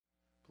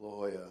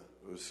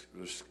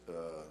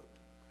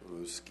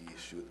Ruski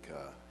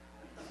Shutka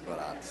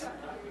Barat.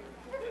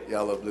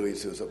 Я люблю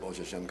Иисуса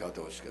больше, чем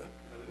картошка.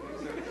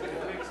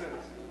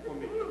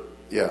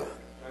 Yeah.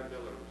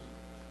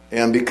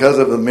 And because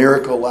of the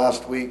miracle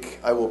last week,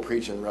 I will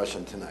preach in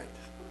Russian tonight.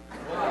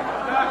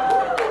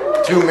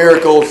 2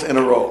 miracles in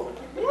a row.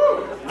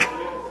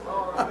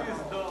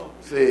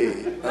 See,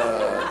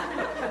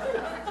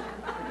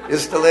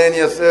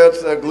 исцеление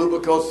сердца,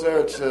 глубоко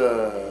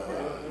сердце,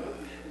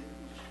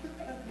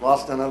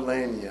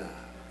 восстановление.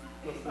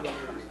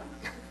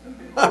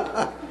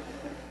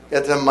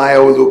 Это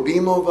мое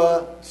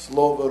любимое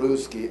слово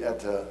русский,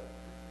 это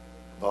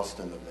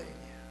восстановление.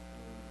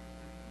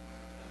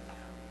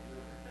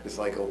 It's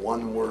like a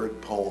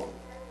one-word poem.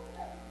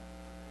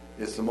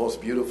 It's the most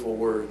beautiful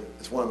word.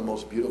 It's one of the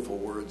most beautiful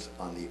words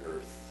on the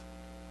earth.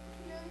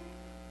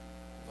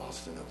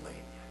 Восстановление.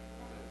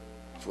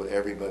 It's what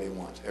everybody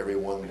wants.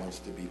 Everyone wants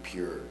to be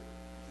pure.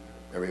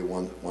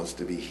 Everyone wants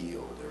to be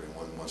healed.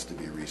 Everyone wants to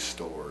be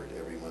restored.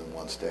 Everyone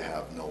wants to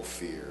have no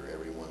fear.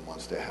 Everyone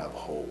wants to have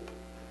hope.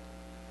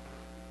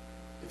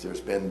 If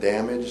there's been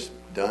damage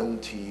done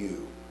to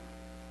you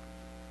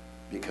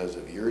because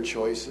of your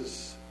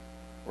choices,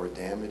 or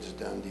damage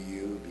done to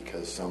you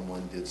because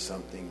someone did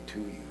something to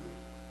you,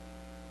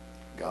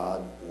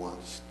 God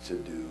wants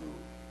to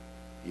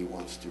He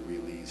wants to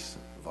release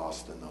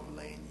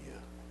восстановление.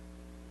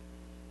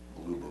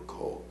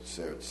 Глубоко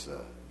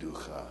сердце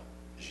духа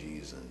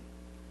жизнь.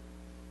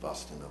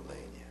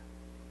 Восстановление.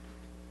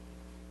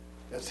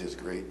 That's His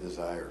great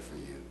desire for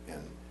you.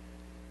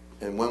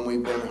 And when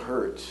we've been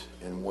hurt,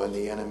 and when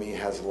the enemy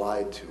has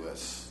lied to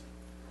us,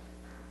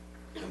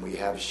 and we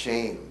have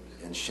shame,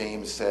 and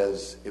shame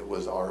says it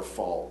was our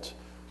fault,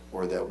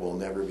 or that we'll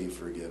never be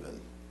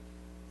forgiven.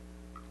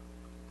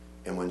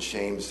 And when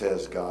shame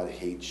says God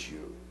hates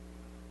you,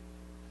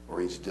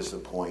 or He's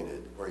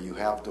disappointed, or you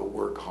have to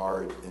work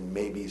hard and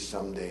maybe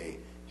someday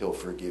He'll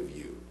forgive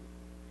you.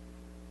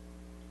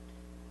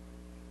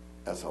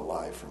 That's a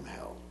lie from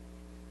hell.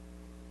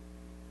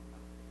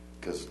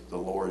 Because the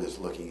Lord is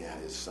looking at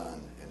His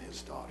son and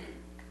His daughter.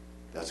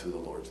 That's who the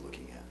Lord's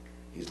looking at.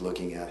 He's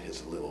looking at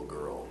His little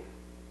girl.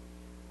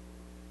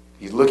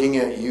 He's looking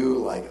at you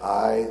like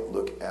I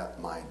look at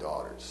my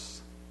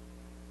daughters.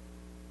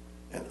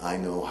 And I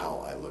know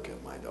how I look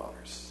at my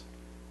daughters.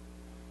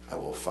 I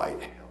will fight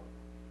hell.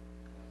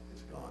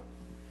 It's gone.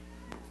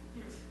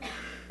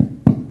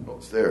 Oh,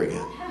 it's there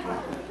again.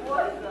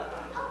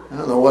 I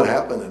don't know what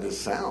happened to this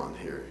sound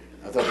here.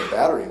 I thought the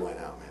battery went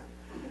out,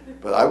 man.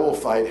 But I will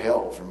fight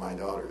hell for my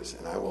daughters,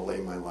 and I will lay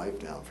my life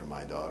down for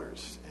my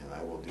daughters, and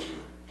I will do.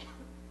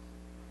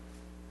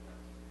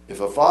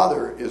 If a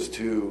father is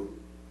to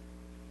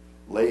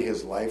lay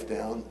his life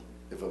down,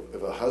 if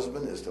a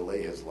husband is to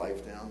lay his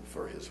life down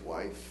for his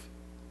wife,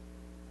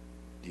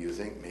 do you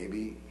think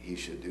maybe he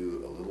should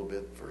do a little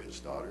bit for his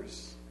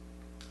daughters?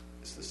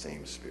 It's the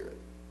same spirit.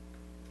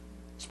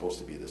 It's supposed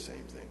to be the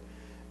same thing.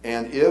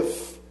 And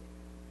if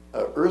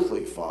an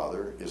earthly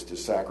father is to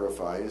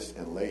sacrifice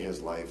and lay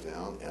his life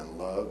down and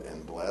love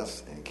and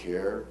bless and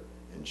care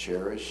and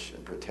cherish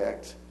and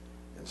protect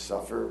and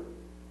suffer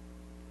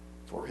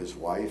for his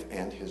wife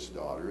and his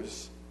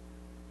daughters,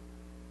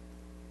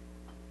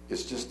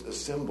 it's just a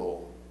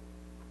symbol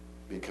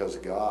because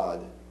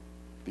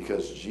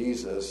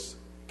Jesus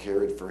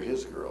cared for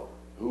his girl.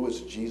 Who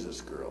was Jesus'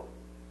 girl?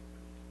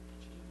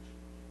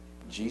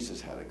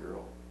 Jesus had a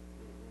girl.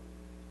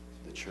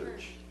 The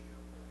church.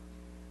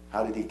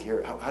 How did he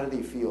care? How did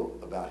he feel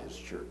about his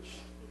church?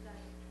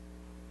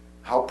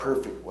 How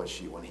perfect was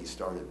she when he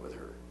started with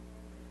her?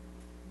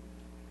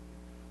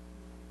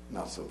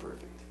 Not so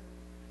perfect.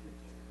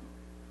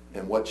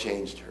 And what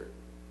changed her?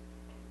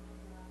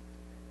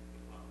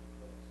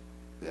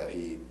 That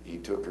he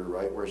took her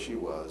right where she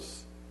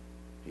was.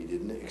 He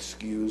didn't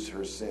excuse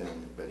her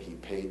sin, but he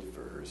paid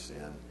for her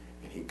sin,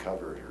 and he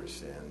covered her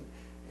sin,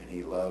 and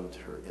he loved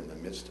her in the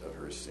midst of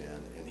her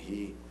sin, and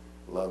he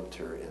loved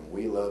her, and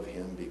we love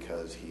him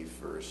because he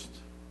first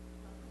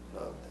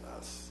loved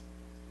us.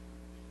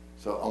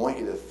 So I want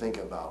you to think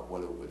about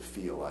what it would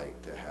feel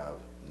like to have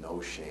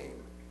no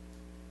shame.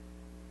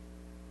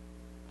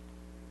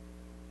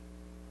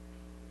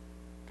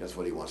 That's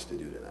what he wants to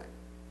do tonight.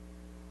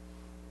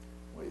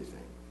 What do you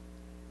think?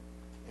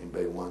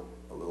 Anybody want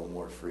a little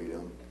more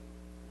freedom?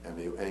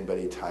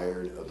 Anybody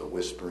tired of the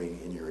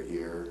whispering in your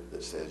ear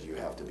that says you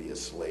have to be a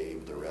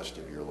slave the rest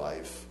of your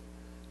life?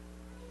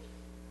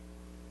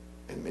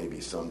 And maybe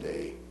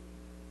someday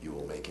you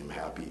will make him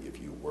happy if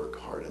you work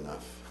hard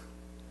enough.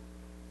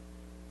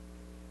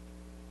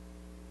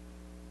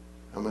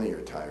 How many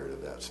are tired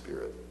of that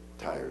spirit?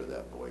 Tired of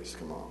that voice?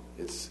 Come on.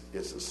 It's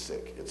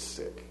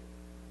sick.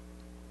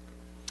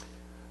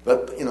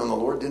 But, the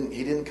Lord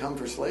didn't come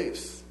for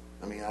slaves.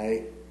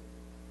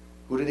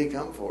 Who did he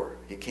come for?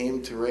 He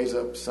came to raise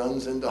up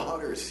sons and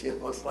daughters.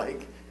 It's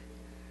like,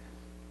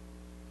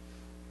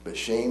 but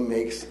shame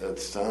makes a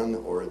son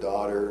or a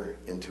daughter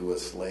into a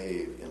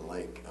slave in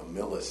like a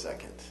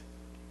millisecond.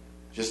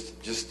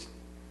 Just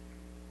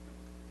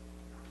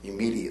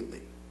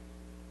immediately.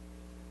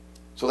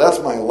 So that's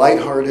my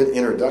lighthearted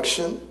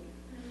introduction.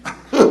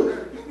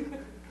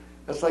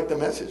 That's like the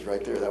message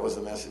right there. That was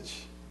the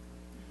message.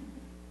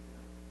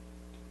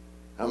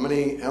 How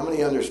many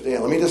understand?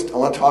 I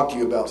want to talk to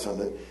you about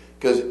something.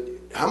 Because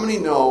how many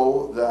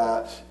know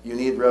that you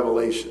need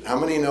revelation? How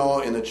many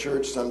know in the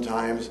church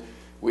sometimes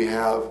we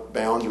have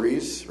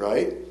boundaries,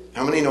 right?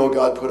 How many know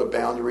God put a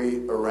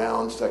boundary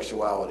around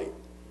sexuality?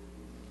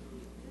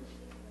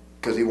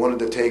 Because he wanted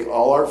to take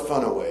all our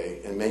fun away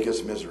and make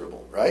us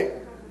miserable, right?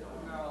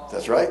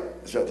 That's right.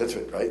 That's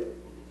it, right?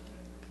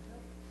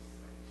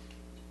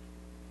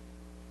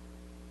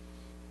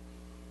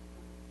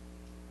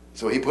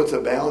 So he puts a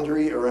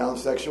boundary around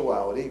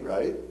sexuality,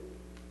 right?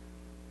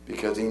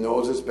 Because he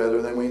knows us better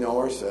than we know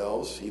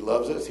ourselves. He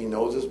loves us. He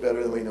knows us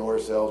better than we know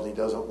ourselves. And he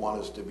doesn't want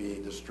us to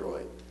be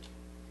destroyed.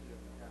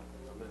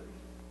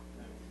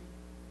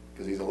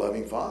 Because he's a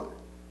loving Father.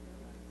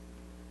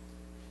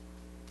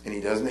 And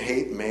he doesn't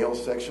hate male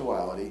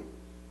sexuality.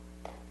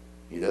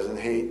 He doesn't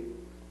hate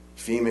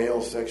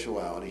female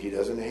sexuality. He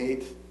doesn't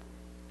hate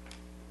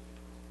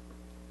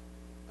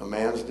a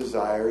man's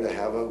desire to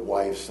have a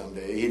wife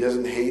someday. He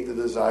doesn't hate the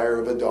desire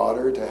of a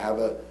daughter to have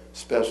a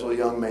special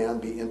young man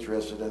be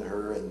interested in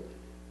her and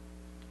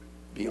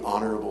be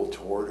honorable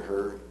toward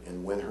her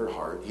and win her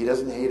heart. He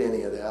doesn't hate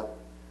any of that.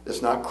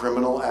 It's not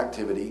criminal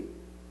activity.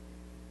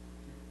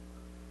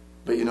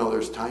 But you know,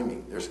 there's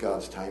timing. There's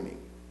God's timing.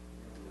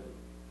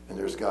 And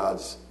there's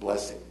God's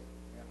blessing.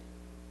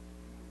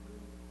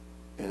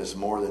 And it's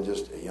more than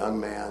just a young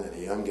man and a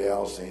young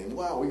gal saying,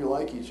 wow, we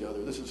like each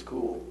other. This is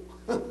cool.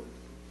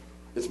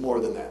 It's more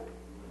than that.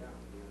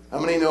 How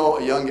many know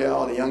a young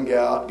gal and a young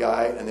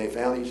guy, and they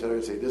found each other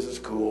and say, this is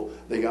cool.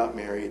 They got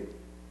married,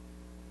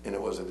 and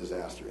it was a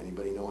disaster.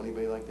 Anybody know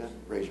anybody like that?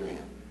 Raise your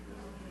hand.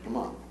 Come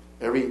on.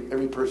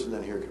 Every person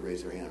in here could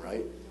raise their hand,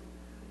 right?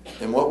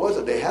 And what was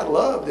it? They had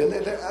love,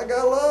 didn't they? I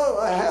got love.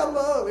 I had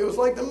love. It was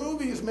like the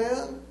movies,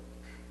 man.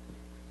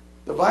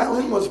 The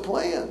violin was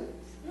playing.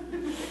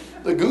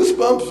 The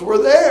goosebumps were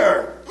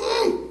there.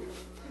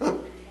 And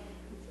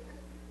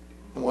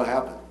what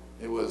happened?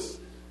 It was...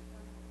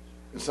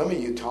 And some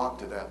of you talked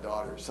to that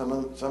daughter. Some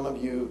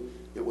of you,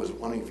 it was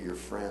one of your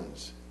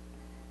friends.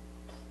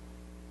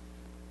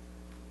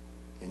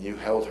 And you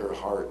held her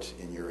heart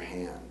in your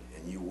hand,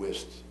 and you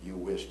wished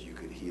you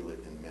could heal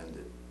it and mend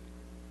it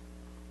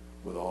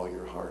with all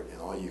your heart. And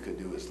all you could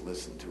do is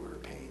listen to her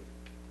pain.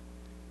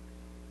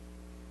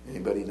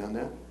 Anybody done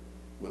that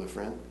with a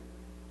friend?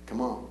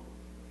 Come on.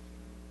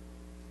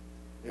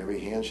 Every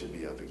hand should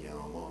be up again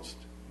almost.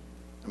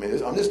 I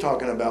mean, I'm just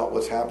talking about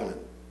what's happening.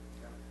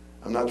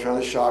 I'm not trying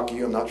to shock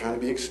you. I'm not trying to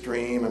be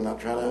extreme. I'm not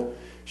trying to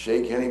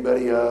shake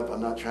anybody up. I'm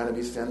not trying to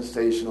be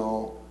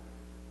sensational.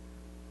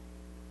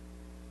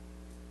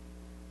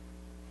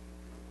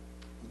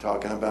 I'm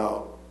talking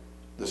about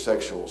the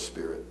sexual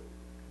spirit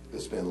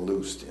that's been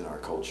loosed in our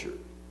culture.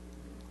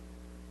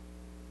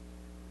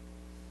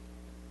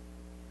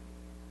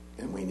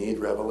 And we need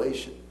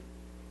revelation.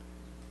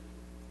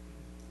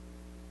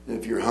 And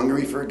if you're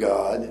hungry for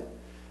God,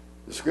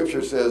 the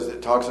scripture says,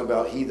 it talks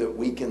about he that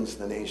weakens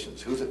the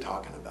nations. Who's it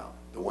talking about?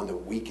 The one that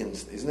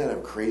weakens. Isn't that a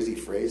crazy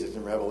phrase? It's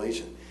in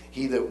Revelation.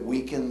 He that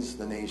weakens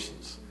the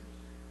nations.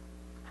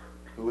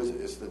 Who is it?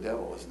 It's the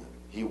devil, isn't it?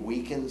 He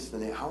weakens the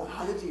nation.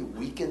 How did he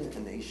weaken a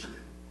nation?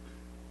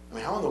 I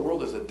mean, how in the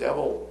world does the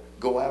devil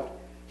go after?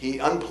 He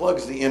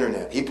unplugs the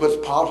internet. He puts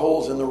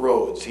potholes in the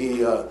roads.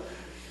 He,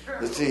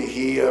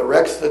 he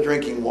wrecks the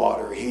drinking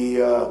water. He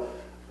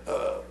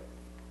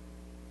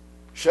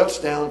shuts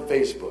down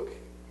Facebook.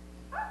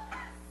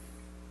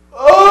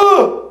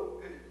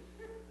 Oh!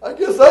 I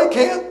guess I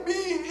can't be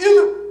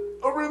in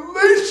a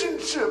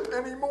relationship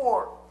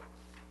anymore.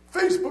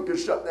 Facebook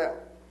is shut down.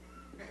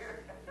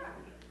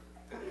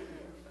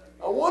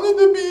 I wanted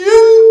to be in.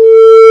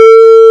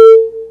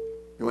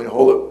 You want to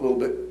hold it a little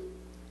bit?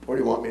 Where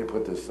do you want me to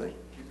put this thing?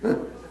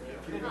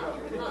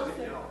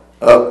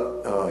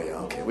 Oh yeah,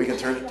 okay. We can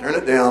turn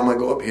it down. I'm going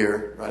to go up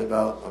here, right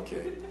about,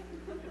 okay.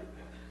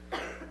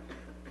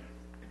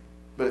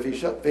 But if he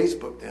shut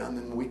Facebook down,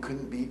 then we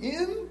couldn't be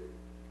in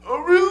a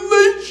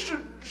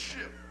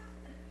relationship.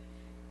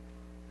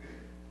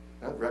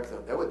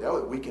 That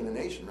would weaken the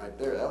nation right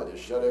there. That would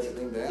just shut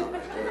everything down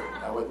right there.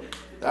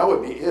 That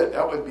would be it.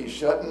 That would be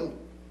shutting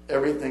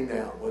everything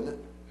down, wouldn't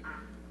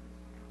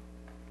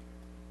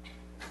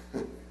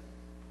it?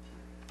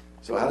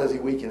 So how does he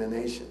weaken a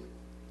nation?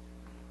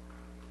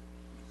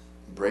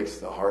 He breaks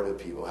the heart of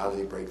people. How does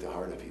he break the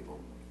heart of people?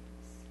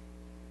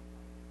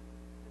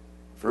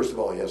 First of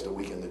all, he has to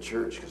weaken the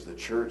church, because the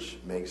church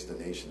makes the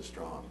nation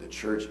strong. The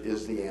church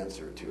is the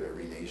answer to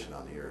every nation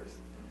on the earth.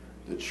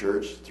 The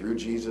church, through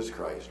Jesus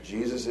Christ.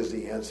 Jesus is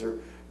the answer.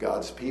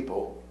 God's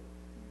people.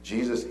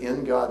 Jesus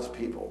in God's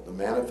people. The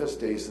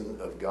manifestation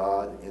of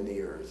God in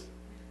the earth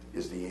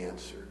is the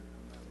answer.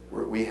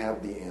 We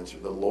have the answer.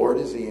 The Lord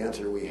is the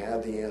answer. We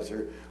have the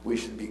answer. We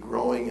should be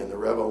growing in the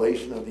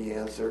revelation of the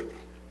answer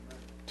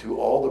to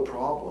all the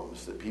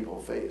problems that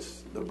people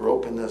face. The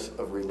brokenness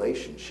of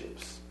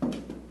relationships.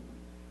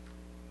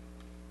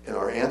 And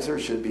our answer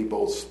should be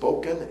both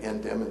spoken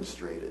and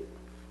demonstrated.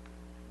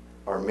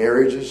 Our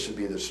marriages should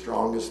be the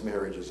strongest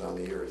marriages on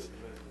the earth.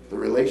 The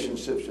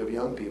relationships of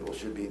young people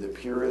should be the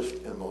purest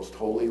and most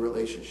holy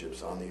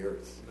relationships on the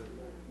earth.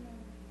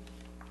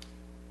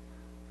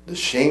 The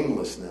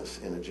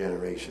shamelessness in a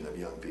generation of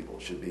young people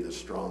should be the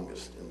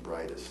strongest and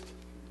brightest.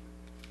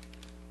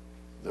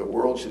 The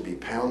world should be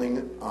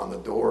pounding on the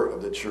door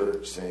of the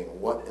church saying,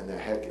 what in the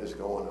heck is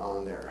going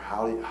on there?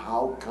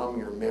 How come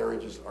your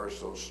marriages are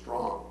so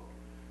strong?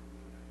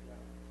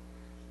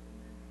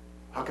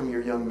 How come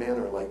your young men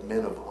are like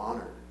men of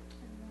honor?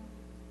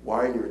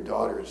 Why are your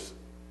daughters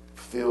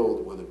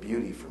filled with a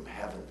beauty from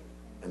heaven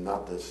and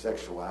not the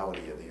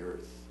sexuality of the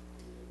earth?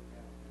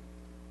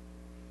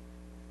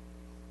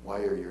 Why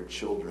are your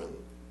children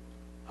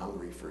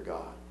hungry for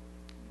God,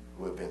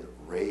 who have been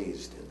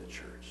raised in the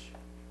church?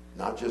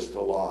 Not just the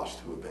lost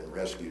who have been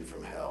rescued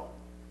from hell.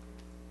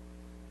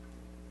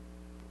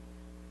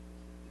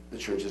 The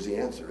church is the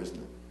answer, isn't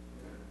it?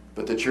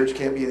 But the church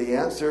can't be the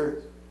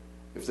answer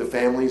if the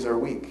families are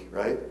weak,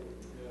 right?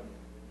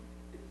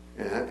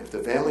 And if the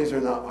families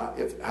are not,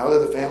 how do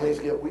the families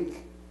get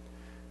weak?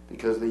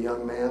 Because the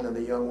young man and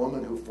the young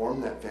woman who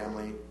form that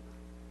family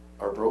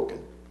are broken.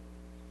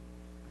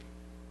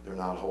 They're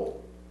not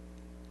whole.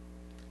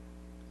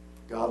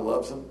 God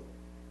loves them.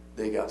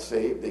 They got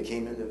saved. They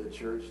came into the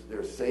church.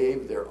 They're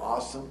saved. They're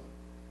awesome.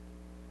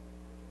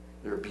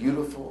 They're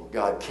beautiful.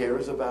 God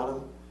cares about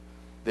them.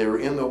 They were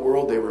in the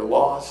world. They were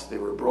lost. They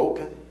were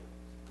broken.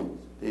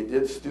 They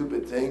did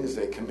stupid things.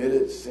 They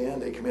committed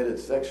sin. They committed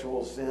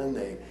sexual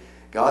sin.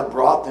 God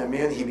brought them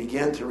in. He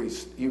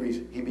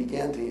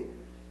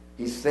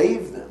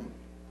saved them.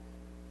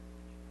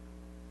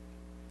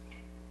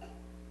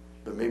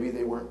 But maybe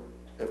they weren't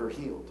ever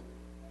healed.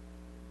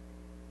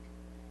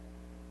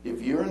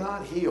 If you're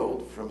not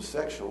healed from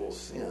sexual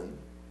sin,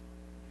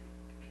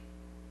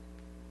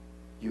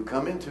 you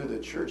come into the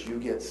church, you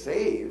get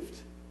saved.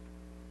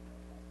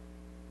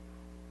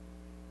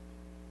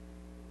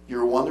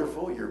 You're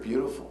wonderful, you're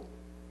beautiful.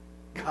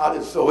 God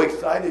is so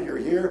excited you're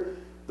here.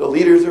 The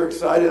leaders are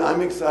excited,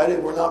 I'm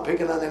excited. We're not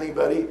picking on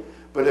anybody.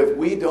 But if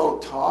we don't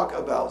talk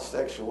about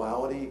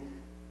sexuality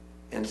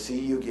and see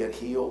you get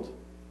healed,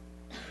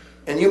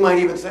 and you might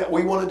even say,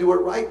 we want to do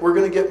it right. We're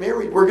going to get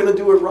married. We're going to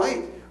do it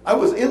right. I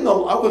was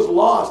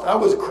lost. I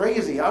was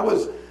crazy.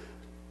 And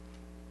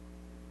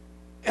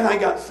I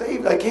got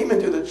saved. I came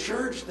into the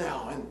church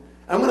now, and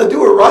I'm going to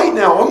do it right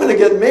now. I'm going to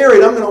get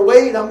married. I'm going to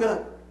wait.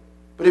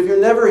 But if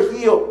you're never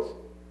healed,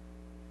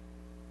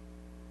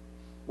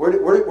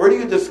 where do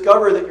you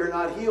discover that you're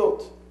not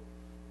healed?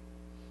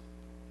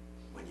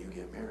 When you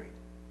get married.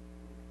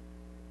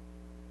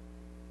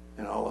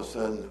 And all of a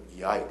sudden,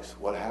 yikes,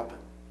 what happened?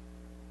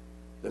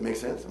 Does that make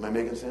sense? Am I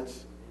making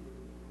sense?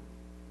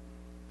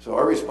 So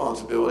our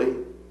responsibility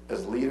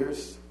as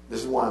leaders,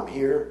 this is why I'm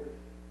here.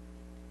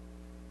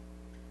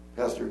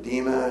 Pastor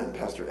Dima and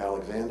Pastor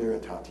Alexander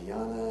and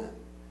Tatiana, and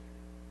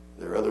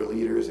there are other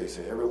leaders. They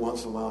say every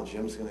once in a while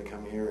Jim's going to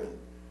come here and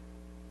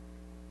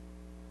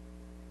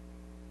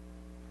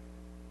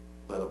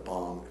let a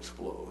bomb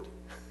explode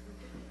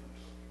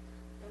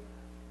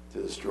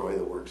to destroy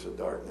the works of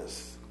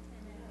darkness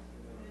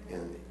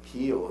and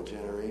heal a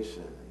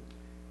generation.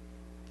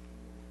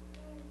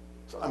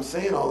 So I'm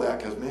saying all that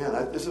because,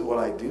 man, this is what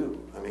I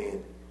do. I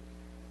mean,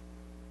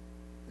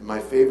 my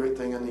favorite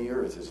thing on the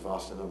earth is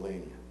Vasta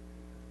Novlania.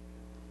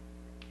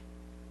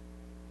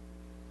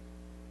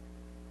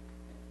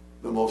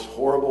 The most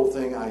horrible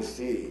thing I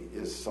see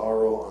is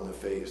sorrow on the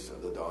face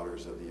of the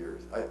daughters of the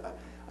earth.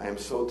 I am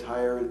so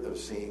tired of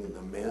seeing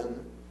the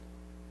men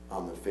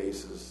on the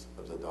faces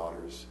of the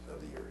daughters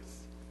of the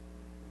earth.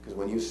 Because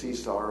when you see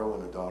sorrow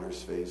in a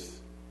daughter's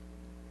face,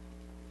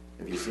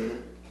 have you seen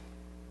it?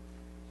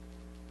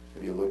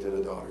 Have you looked at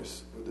a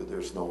daughter's?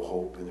 There's no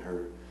hope in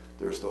her.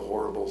 There's the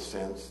horrible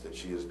sense that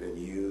she has been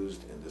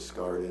used and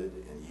discarded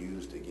and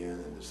used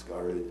again and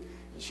discarded.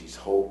 And she's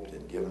hoped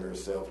and given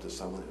herself to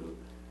someone who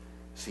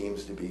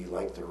seems to be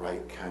like the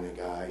right kind of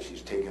guy.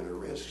 She's taken a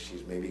risk.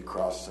 She's maybe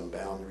crossed some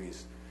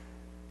boundaries.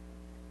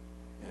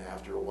 And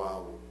after a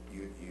while,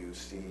 you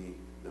see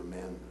the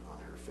men on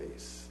her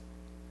face.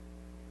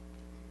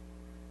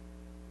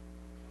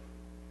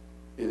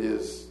 It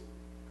is,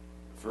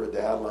 for a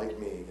dad like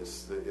me,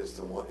 it's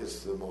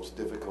the most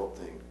difficult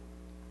thing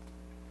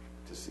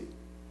to see.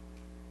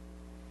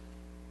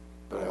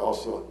 But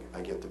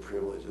I get the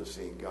privilege of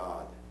seeing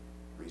God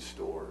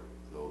restore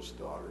those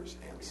daughters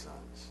and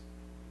sons.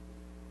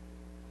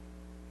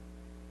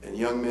 And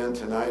young men,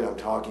 tonight I'm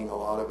talking a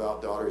lot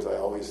about daughters. I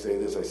always say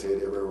this. I say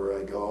it everywhere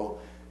I go.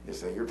 You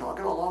say, you're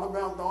talking a lot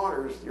about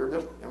daughters. A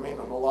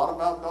lot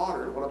about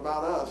daughters. What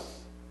about us?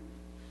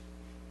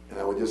 And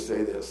I would just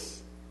say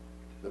this.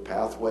 The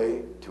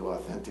pathway to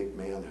authentic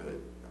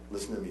manhood.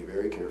 Listen to me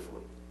very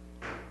carefully.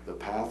 The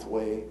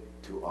pathway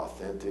to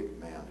authentic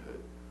manhood,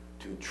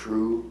 to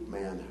true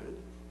manhood,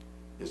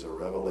 is a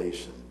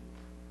revelation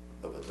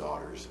of a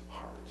daughter's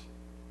heart.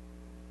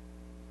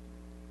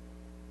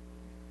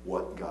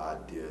 What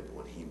God did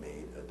when he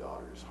made a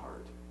daughter's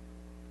heart.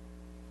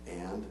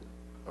 And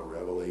a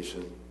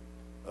revelation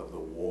of the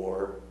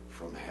war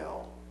from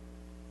hell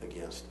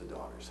against a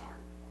daughter's heart.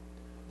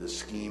 The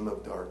scheme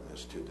of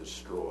darkness to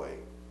destroy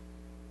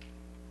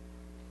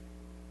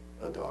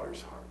a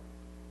daughter's heart.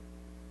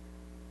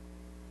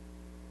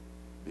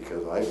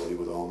 Because I believe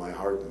with all my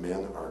heart,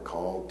 men are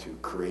called to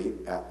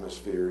create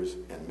atmospheres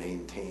and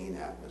maintain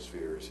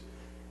atmospheres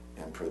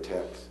and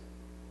protect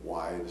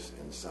wives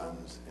and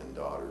sons and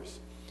daughters.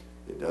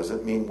 It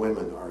doesn't mean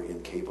women are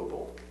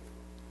incapable.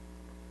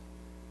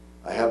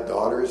 I have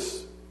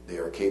daughters. They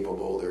are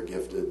capable, they're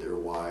gifted, they're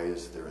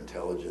wise, they're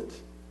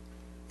intelligent,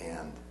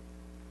 and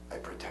I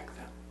protect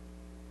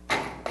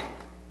them.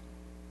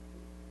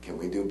 Can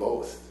we do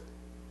both?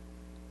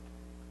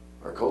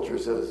 Our culture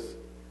says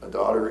a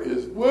daughter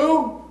is,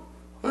 well,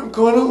 I'm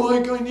kind of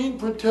like I need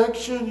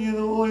protection,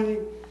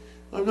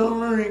 I'm not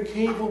very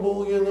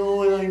capable,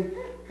 and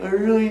I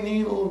really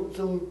need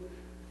some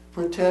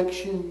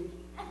protection.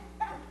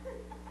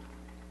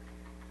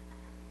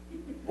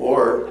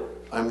 Or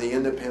I'm the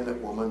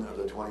independent woman of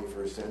the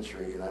 21st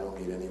century, and I don't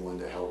need anyone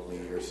to help me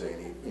or say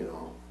any,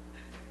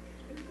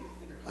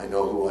 I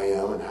know who I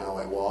am and how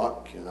I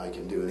walk, and I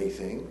can do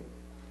anything.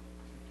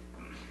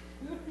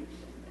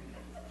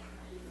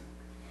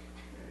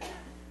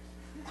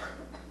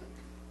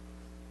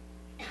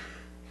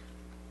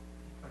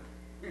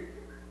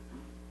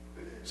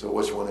 So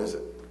which one is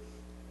it?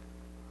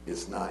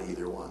 It's not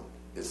either one.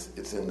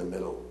 It's in the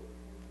middle.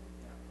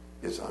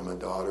 I'm a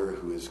daughter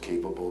who is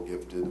capable,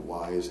 gifted,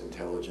 wise,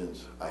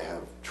 intelligent. I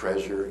have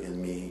treasure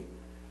in me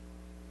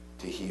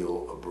to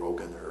heal a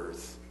broken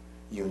earth.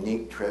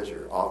 Unique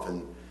treasure,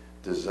 often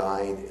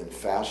designed and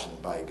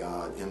fashioned by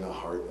God in the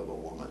heart of a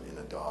woman, in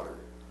a daughter,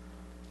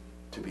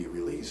 to be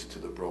released to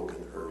the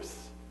broken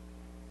earth.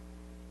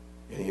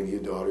 Any of you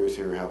daughters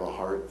here have a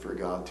heart for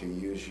God to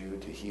use you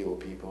to heal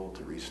people,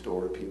 to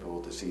restore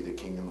people, to see the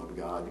kingdom of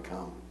God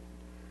come,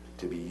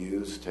 to be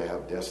used, to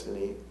have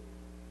destiny?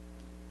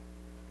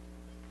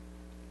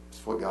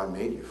 It's what God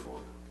made you for.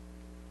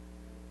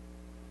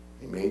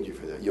 He made you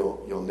for that.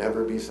 You'll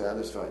never be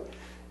satisfied.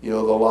 The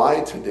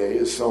lie today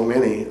is so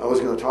many. I was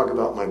going to talk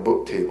about my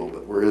book table,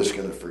 but we're just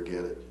going to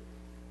forget it.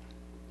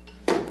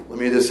 Let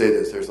me just say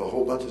this. There's a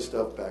whole bunch of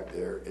stuff back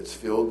there. It's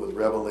filled with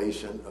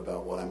revelation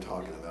about what I'm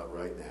talking about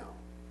right now.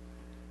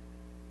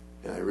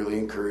 And I really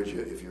encourage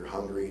you, if you're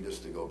hungry,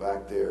 just to go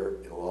back there.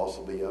 It'll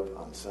also be up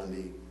on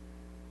Sunday.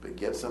 But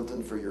get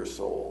something for your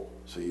soul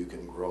so you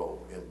can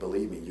grow. And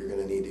believe me, you're going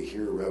to need to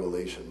hear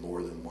revelation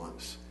more than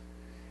once.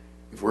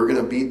 If we're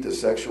going to beat the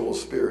sexual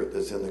spirit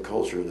that's in the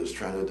culture that's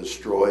trying to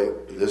destroy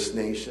this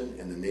nation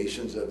and the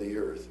nations of the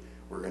earth,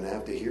 we're going to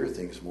have to hear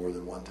things more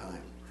than one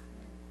time.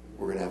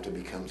 We're going to have to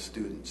become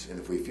students. And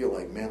if we feel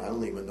like, man, I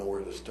don't even know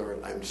where to start,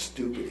 I'm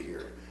stupid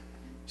here.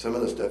 Some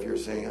of the stuff you're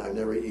saying, I've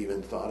never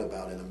even thought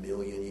about in a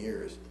million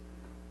years.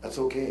 That's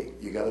okay.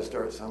 You got to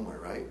start somewhere,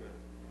 right?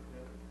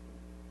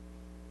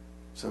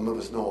 Some of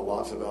us know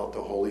lots about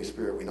the Holy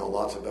Spirit. We know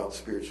lots about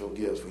spiritual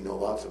gifts. We know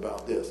lots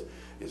about this.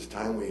 It's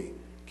time we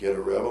get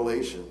a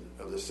revelation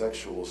of the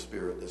sexual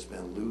spirit that's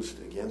been loosed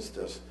against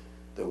us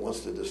that wants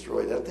to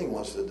destroy. That thing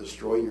wants to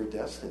destroy your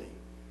destiny.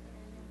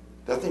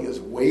 That thing is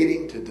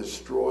waiting to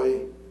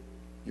destroy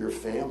your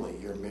family,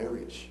 your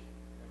marriage.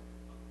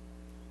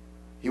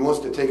 He wants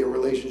to take a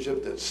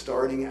relationship that's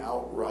starting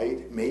out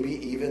right. Maybe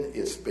even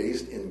it's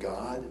based in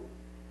God.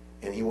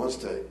 And he wants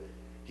to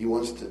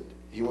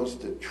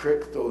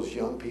trick those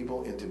young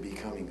people into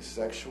becoming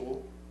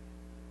sexual,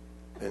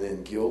 and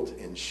then guilt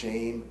and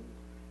shame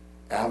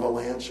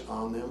avalanche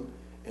on them,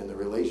 and the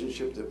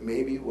relationship that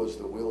maybe was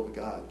the will of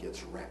God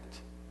gets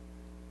wrecked.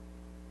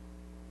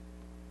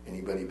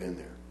 Anybody been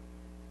there?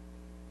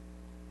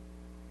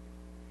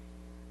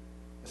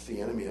 That's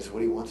the enemy. That's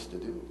what he wants to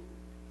do.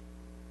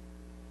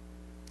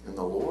 And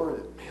the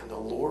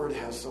Lord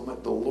has so much.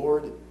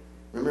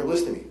 Remember,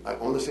 listen to me. I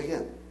want to say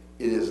again.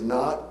 It is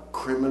not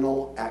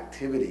criminal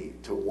activity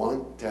to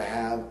want to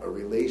have a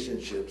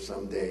relationship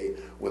someday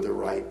with the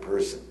right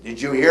person. Did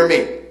you hear me?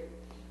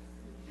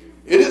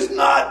 It is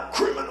not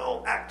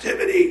criminal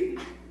activity.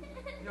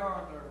 You're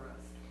under arrest.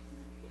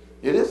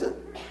 It isn't.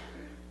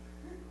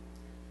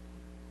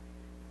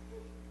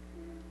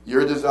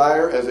 Your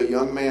desire as a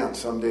young man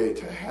someday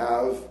to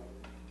have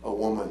a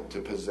woman,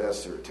 to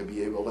possess her, to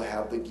be able to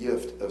have the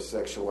gift of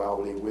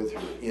sexuality with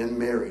her in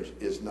marriage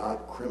is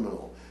not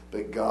criminal.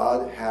 But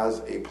God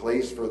has a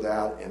place for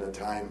that and a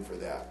time for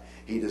that.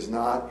 He does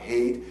not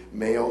hate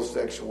male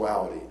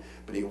sexuality,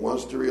 but he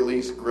wants to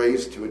release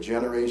grace to a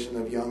generation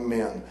of young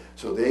men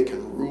so they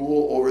can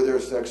rule over their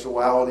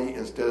sexuality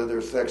instead of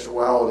their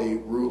sexuality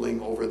ruling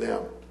over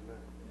them.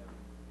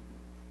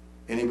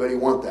 Anybody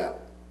want that?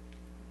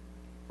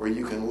 Where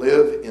you can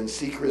live in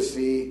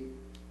secrecy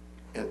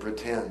and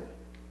pretend.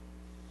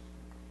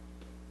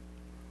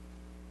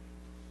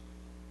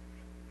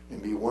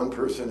 And be one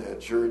person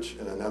at church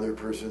and another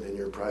person in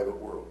your private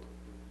world.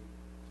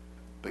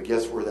 But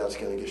guess where it's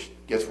going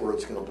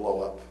to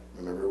blow up?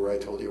 Remember where I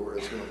told you where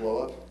it's going to blow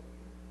up?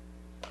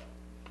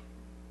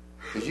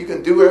 Because you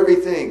can do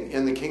everything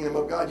in the kingdom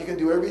of God. You can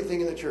do everything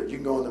in the church. You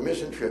can go on the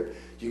mission trip.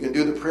 You can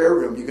do the prayer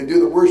room. You can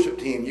do the worship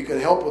team. You can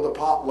help with the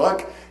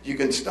potluck. You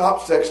can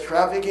stop sex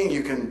trafficking.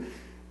 You can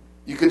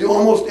do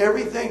almost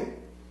everything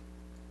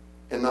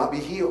and not be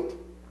healed.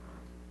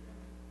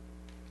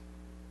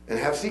 And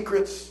have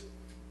secrets.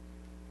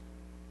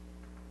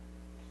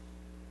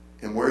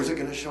 And where is it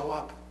going to show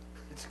up?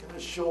 It's going to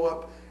show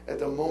up at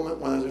the moment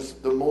when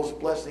the most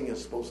blessing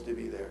is supposed to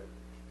be there.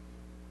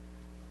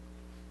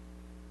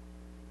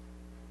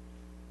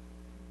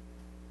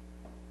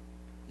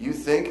 You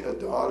think a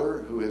daughter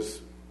who has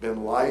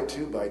been lied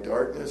to by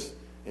darkness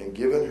and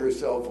given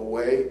herself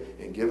away,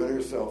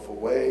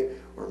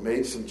 or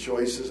made some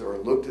choices, or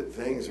looked at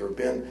things,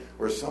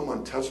 or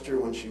someone touched her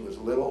when she was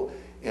little,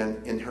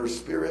 and in her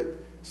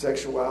spirit,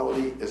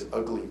 sexuality is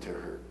ugly to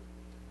her.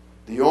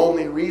 The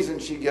only reason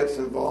she gets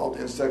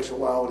involved in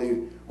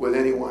sexuality with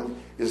anyone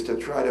is to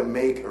try to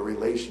make a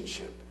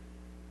relationship.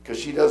 Because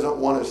she doesn't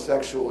want a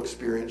sexual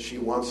experience. She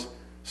wants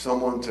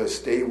someone to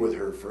stay with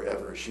her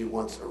forever. She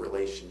wants a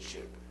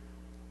relationship.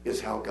 Is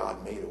how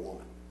God made a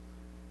woman.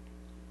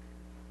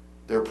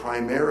 They're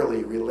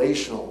primarily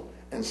relational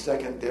and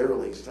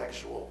secondarily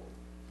sexual.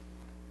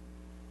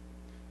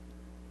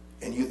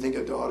 And you think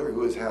a daughter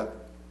who has had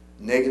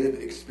negative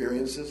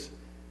experiences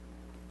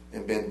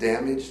and been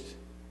damaged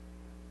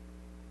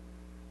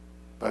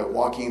by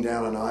walking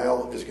down an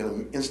aisle is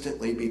going to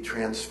instantly be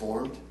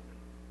transformed?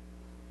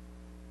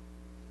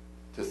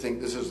 To think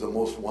this is the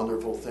most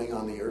wonderful thing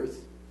on the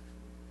earth?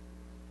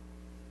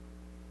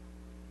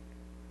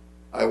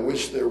 I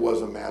wish there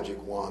was a magic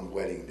wand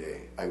wedding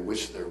day. I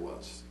wish there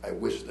was. I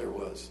wish there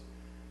was.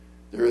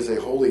 There is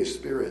a Holy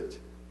Spirit.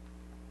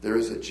 There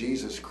is a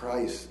Jesus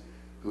Christ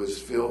who is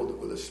filled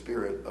with a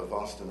spirit of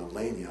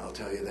Austin-Alania, I'll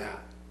tell you that.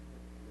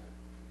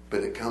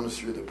 But it comes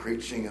through the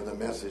preaching of the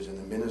message and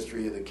the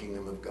ministry of the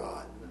kingdom of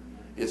God.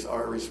 It's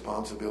our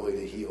responsibility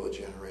to heal a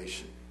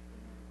generation.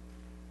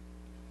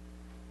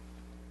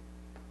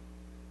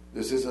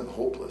 This isn't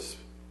hopeless.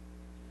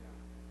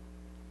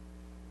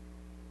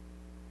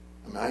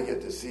 I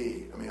get to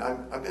see.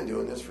 I've been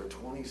doing this for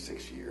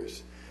 26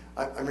 years.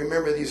 I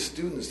remember these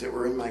students that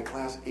were in my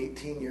class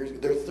 18 years ago.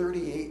 They're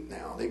 38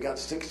 now. They got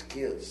 6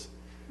 kids.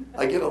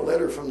 I get a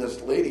letter from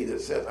this lady that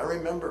says, I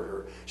remember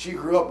her. She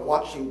grew up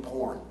watching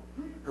porn.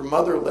 Her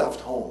mother left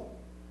home.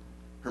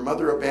 Her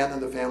mother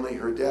abandoned the family.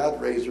 Her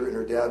dad raised her, and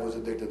her dad was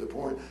addicted to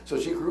porn. So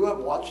she grew up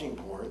watching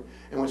porn.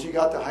 And when she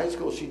got to high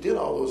school, she did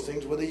all those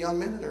things with the young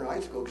men in her high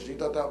school because she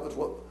thought that was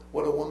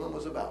what a woman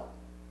was about.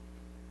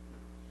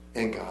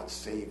 And God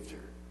saved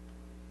her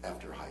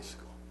after high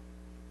school.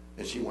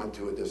 And she went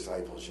to a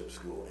discipleship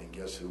school, and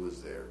guess who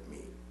was there?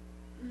 Me.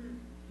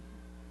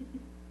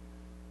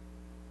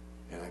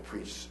 And I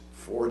preached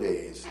 4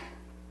 days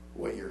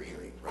what you're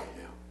hearing right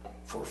now.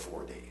 For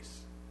 4 days.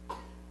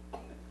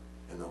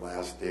 And the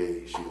last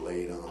day, she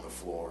laid on the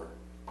floor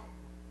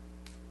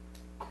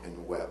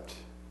and wept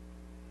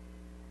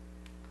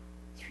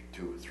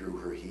through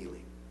her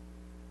healing.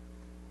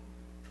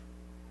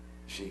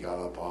 She got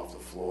up off the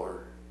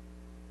floor,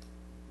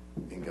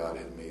 and God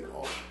had made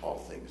all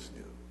things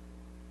new.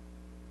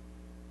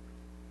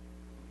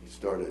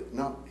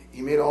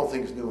 He made all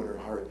things new in her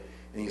heart,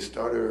 and he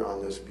started her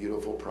on this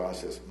beautiful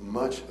process.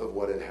 Much of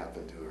what had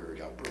happened to her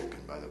got broken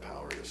by the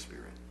power of the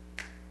Spirit.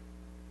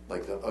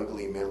 Like the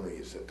ugly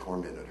memories that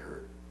tormented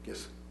her,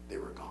 guess they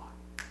were gone.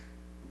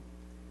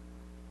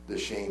 The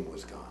shame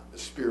was gone. The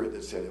spirit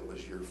that said it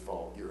was your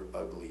fault, you're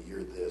ugly,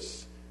 you're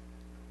this.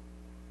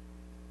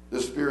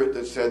 The spirit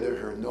that said to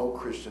her, no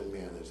Christian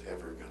man is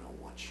ever going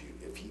to want you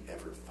if he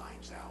ever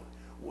finds out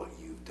what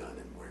you've done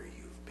and where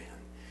you've been.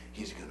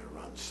 He's going to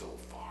run so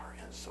far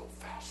and so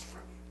fast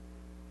from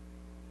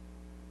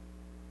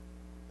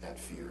you. That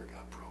fear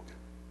got broken.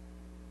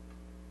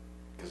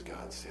 Because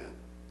God said,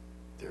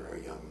 there are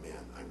young men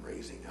I'm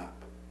raising up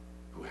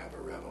who have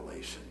a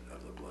revelation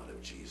of the blood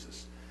of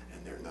Jesus,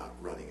 and they're not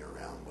running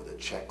around with a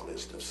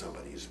checklist of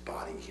somebody's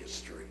body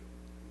history.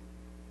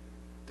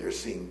 They're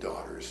seeing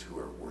daughters who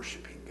are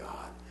worshiping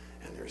God,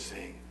 and they're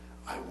saying,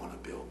 I want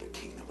to build the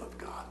kingdom of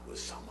God with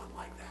someone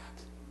like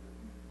that.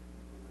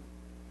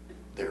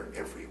 They're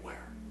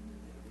everywhere.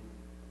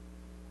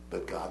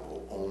 But God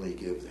will only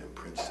give them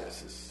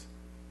princesses.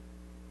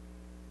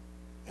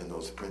 And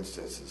those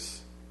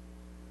princesses,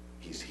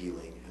 he's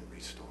healing and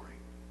restoring.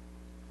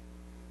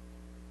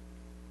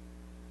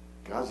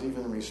 God's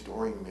even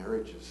restoring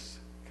marriages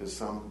because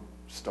some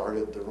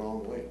started the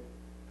wrong way.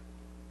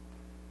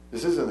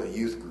 This isn't a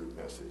youth group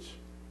message.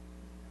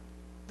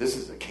 This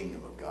is a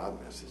kingdom of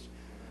God message.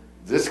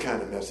 This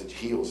kind of message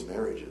heals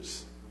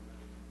marriages.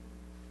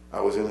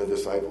 I was in a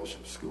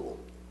discipleship school,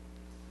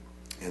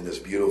 and this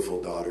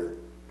beautiful daughter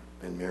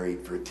been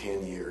married for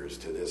 10 years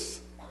to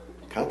this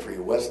country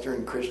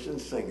western Christian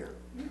singer,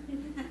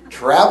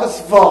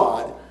 Travis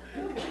Vaughn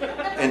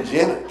and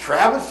Jenna.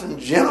 Travis and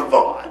Jenna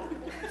Vaughn.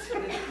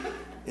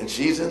 And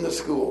she's in the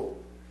school.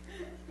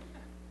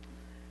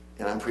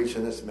 And I'm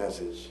preaching this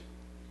message.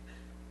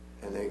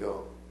 And they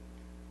go,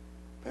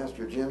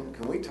 Pastor Jim,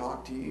 can we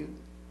talk to you?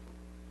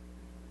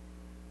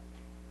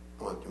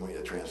 You want me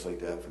to translate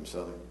that from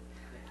Southern?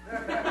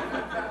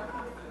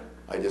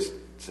 I just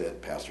said,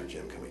 Pastor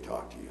Jim, can we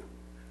talk to you?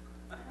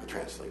 I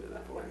translated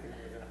it for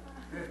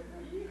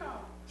you.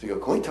 So you go,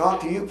 can we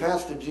talk to you,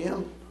 Pastor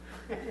Jim?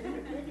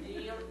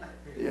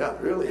 Yeah,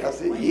 really. I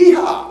said,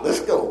 yeehaw, let's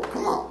go.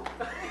 Come on.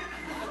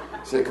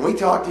 I said, can we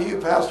talk to you,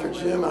 Pastor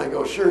Jim? And I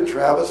go, sure,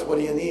 Travis, what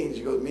do you need?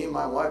 She goes, me and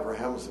my wife are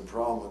having some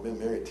problem. We've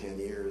been married 10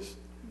 years.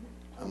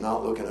 I'm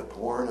not looking at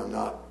porn.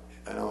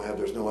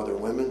 There's no other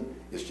women.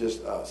 It's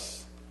just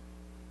us.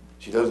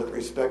 She doesn't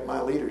respect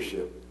my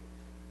leadership.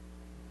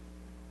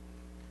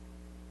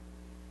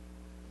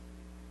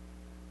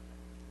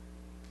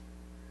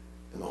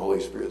 And the Holy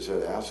Spirit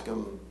said, ask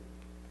him,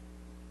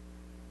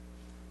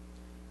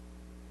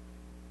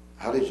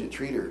 how did you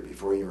treat her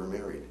before you were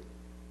married?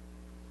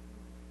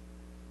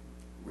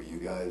 Were you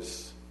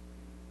guys,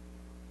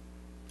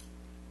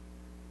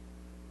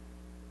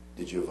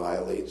 did you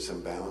violate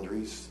some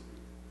boundaries?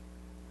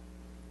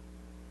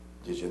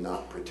 Did you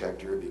not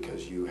protect her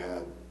because you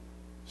had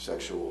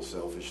sexual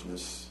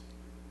selfishness?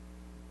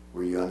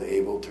 Were you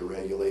unable to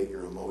regulate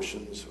your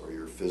emotions or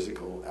your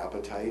physical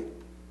appetite?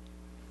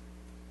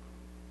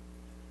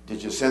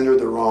 Did you send her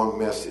the wrong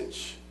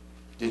message?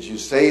 Did you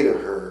say to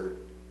her,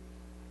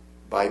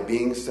 by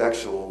being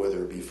sexual with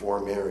her before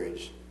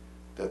marriage,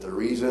 that the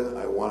reason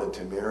I wanted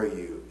to marry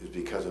you is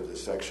because of the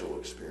sexual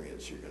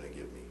experience you're going to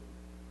give me?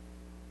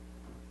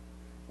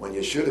 When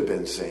you should have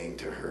been saying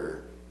to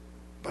her,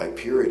 by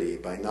purity,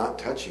 by not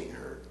touching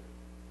her,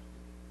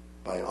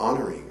 by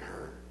honoring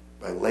her,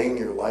 by laying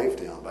your life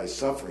down, by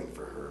suffering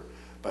for her,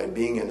 by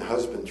being in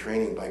husband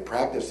training, by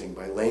practicing,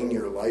 by laying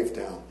your life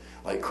down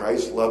like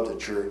Christ loved the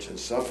church and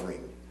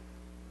suffering.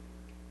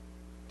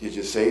 Did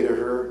you say to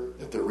her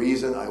that the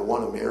reason I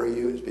want to marry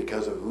you is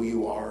because of who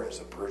you are as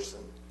a person?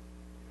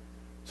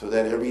 So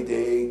that every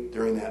day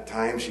during that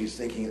time she's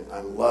thinking,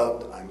 I'm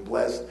loved, I'm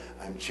blessed,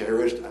 I'm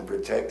cherished, I'm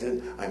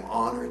protected, I'm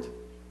honored.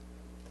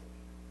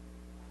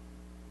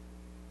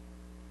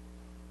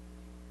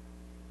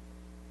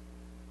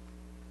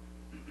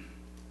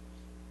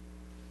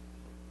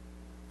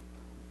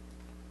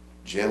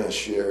 Jenna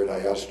shared, I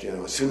asked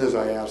Jenna, as soon as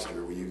I asked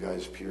her, were you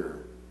guys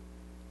pure?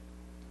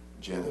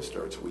 Jenna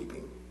starts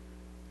weeping.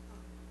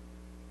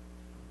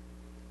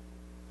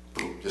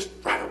 Boom, just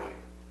right away.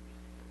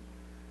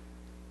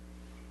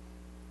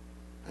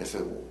 I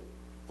said,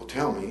 well,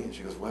 tell me. And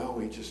she goes, well,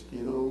 we just,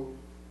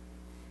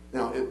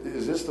 Now,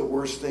 is this the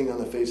worst thing on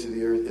the face of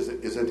the earth?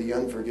 Is it the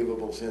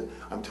unforgivable sin?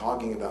 I'm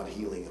talking about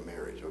healing a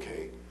marriage,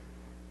 okay?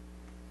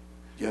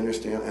 Do you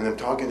understand? And I'm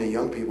talking to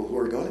young people who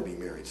are going to be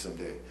married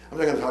someday. I'm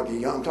not going to talk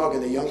to I'm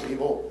talking to young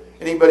people.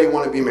 Anybody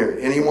want to be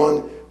married?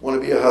 Anyone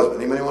want to be a husband?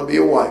 Anybody want to be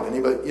a wife?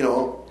 Anybody,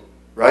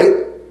 right?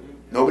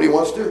 Nobody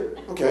wants to?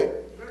 Okay.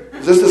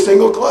 Is this the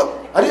single club?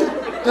 I didn't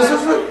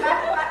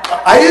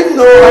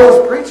know I was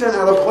preaching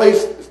at a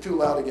place. It's too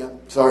loud again.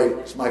 Sorry,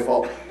 it's my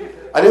fault.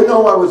 I didn't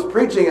know I was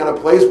preaching at a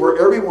place where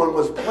everyone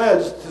was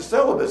pledged to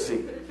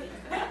celibacy.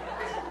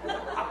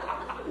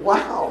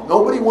 Wow,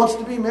 nobody wants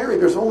to be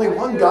married. There's only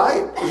one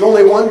guy. There's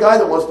only one guy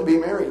that wants to be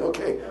married.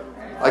 Okay,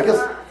 I guess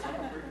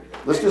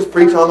let's just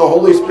preach on the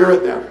Holy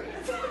Spirit then.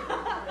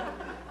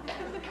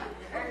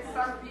 And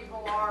some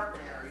people are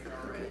married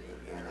already.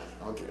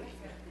 Okay.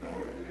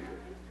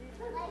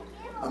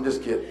 I'm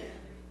just kidding.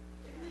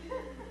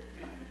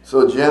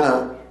 So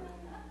Jenna's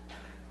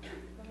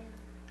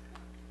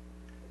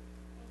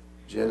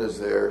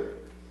there.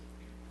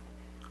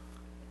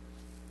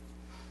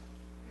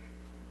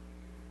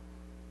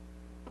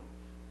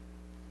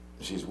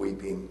 She's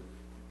weeping.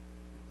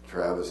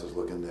 Travis is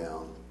looking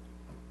down.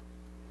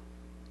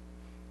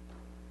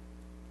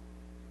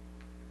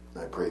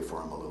 I pray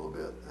for him a little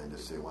bit. I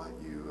just say, why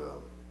don't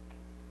you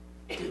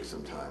take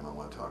some time? I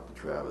want to talk to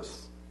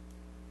Travis.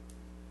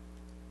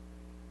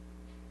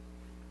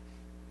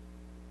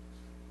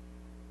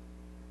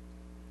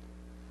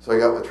 So I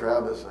got with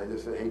Travis, and I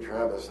just said, hey,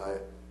 Travis,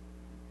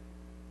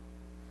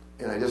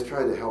 and I just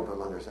tried to help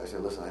him understand. I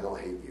said, listen, I don't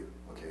hate you.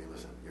 Okay,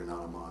 listen, you're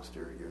not a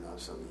monster. You're not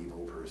some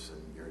evil person.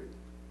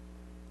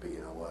 But you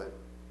know what?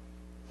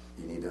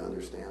 You need to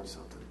understand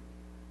something.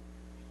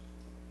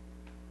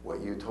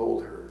 What you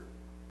told her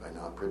by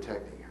not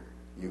protecting her,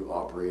 you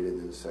operated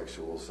in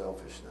sexual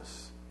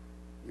selfishness.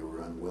 You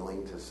were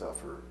unwilling to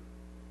suffer,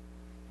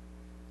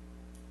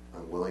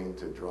 unwilling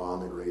to draw on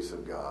the grace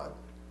of God,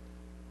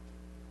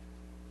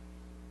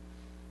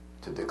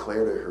 to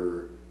declare to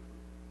her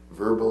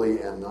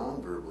verbally and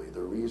non-verbally,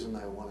 the reason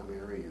I want to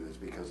marry you is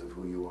because of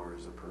who you are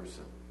as a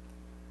person.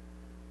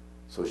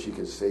 So she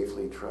could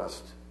safely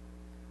trust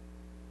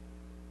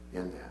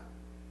in that.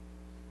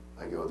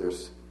 I go,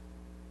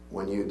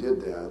 when you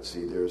did that,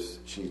 see,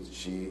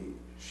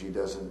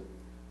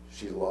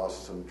 she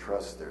lost some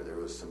trust there. There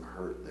was some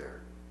hurt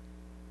there.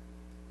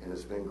 And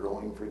it's been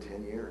growing for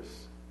 10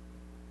 years.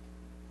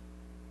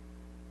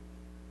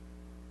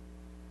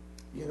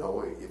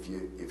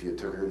 If you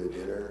took her to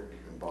dinner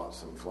and bought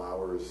some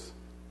flowers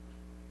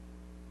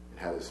and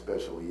had a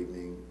special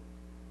evening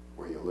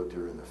where you looked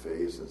her in the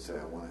face and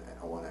said, I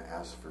want to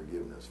ask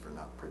forgiveness for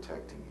not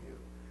protecting you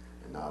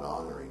and not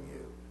honoring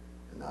you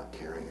and not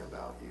caring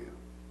about you.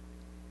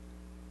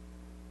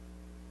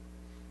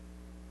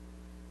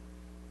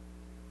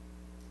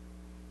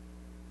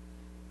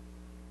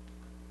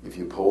 If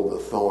you pulled the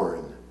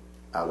thorn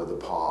out of the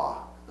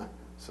paw,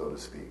 so to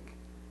speak.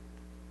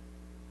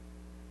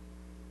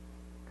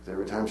 Because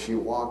every time she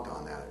walked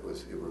on that, it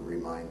would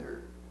remind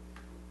her.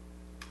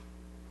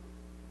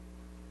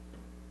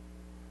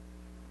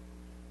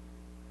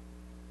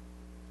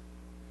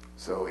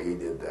 So he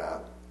did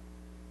that.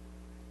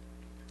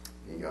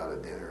 He got a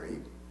dinner.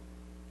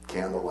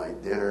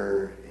 Candlelight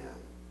dinner and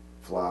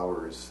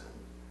flowers.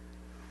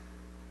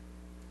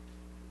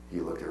 He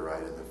looked her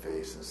right in the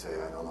face and said,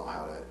 I don't know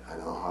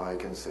how I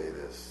can say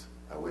this.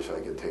 I wish I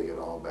could take it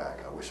all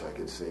back. I wish I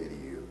could say to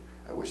you.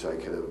 I wish I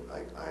could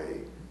have,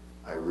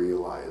 I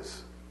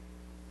realize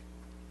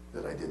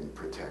that I didn't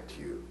protect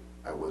you.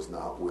 I was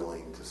not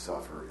willing to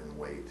suffer and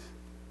wait.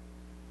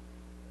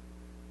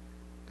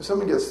 If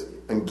someone gets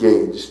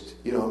engaged,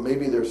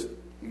 maybe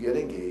you get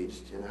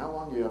engaged, and how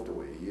long do you have to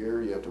wait? A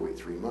year? You have to wait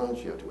 3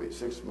 months? You have to wait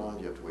 6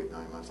 months? You have to wait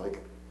 9 months?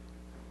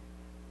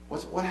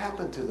 What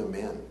happened to the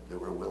men that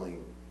were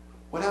willing?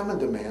 What happened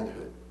to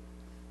manhood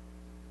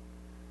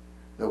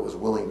that was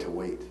willing to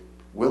wait,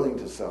 willing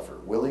to suffer,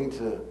 willing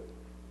to...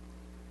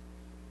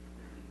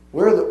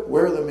 Where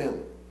are the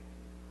men?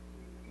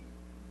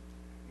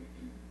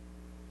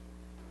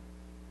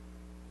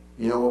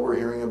 You know what we're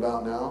hearing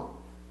about now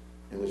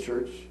in the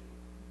church?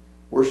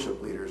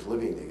 Worship leaders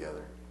living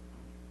together.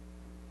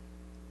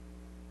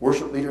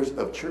 Worship leaders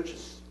of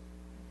churches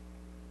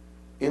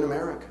in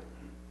America.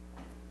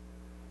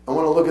 I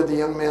want to look at the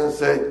young man and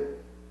say,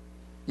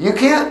 you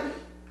can't,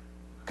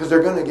 because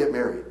they're going to get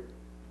married.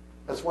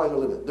 That's why they're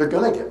living. They're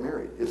going to get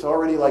married. It's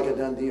already like a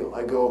done deal.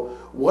 I go,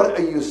 what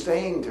are you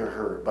saying to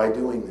her by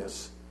doing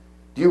this?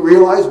 Do you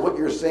realize what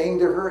you're saying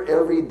to her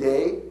every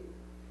day?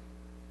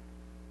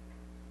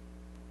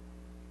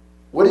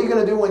 What are you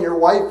going to do when your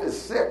wife is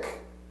sick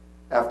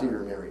after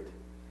you're married?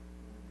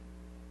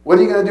 What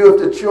are you going to do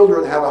if the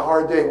children have a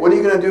hard day? What are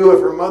you going to do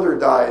if her mother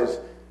dies?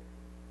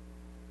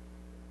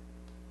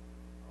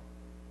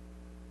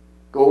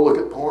 Go look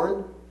at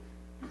porn?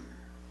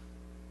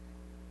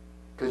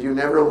 Because you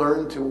never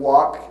learned to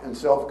walk in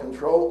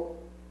self-control?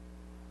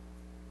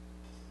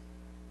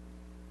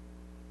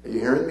 Are you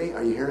hearing me?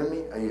 Are you hearing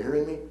me? Are you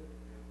hearing me?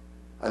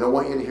 I don't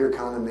want you to hear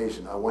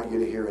condemnation. I want you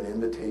to hear an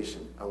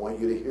invitation. I want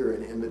you to hear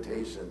an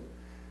invitation.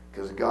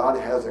 Because God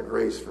has a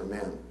grace for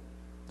men.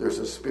 There's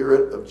a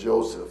spirit of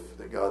Joseph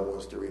that God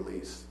wants to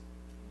release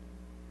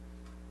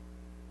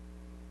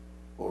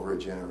over a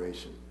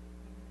generation.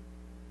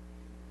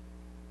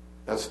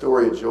 That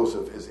story of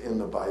Joseph is in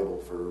the Bible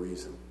for a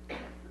reason.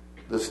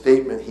 The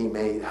statement he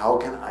made, how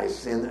can I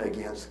sin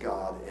against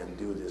God and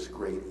do this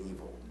great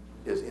evil,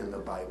 is in the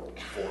Bible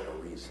for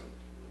a reason.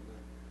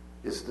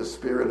 It's the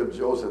spirit of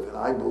Joseph, and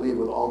I believe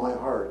with all my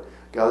heart,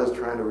 God is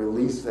trying to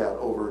release that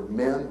over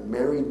men,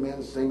 married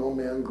men, single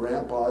men,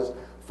 grandpas,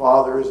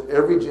 fathers,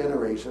 every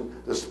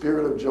generation, the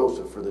spirit of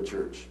Joseph for the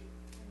church.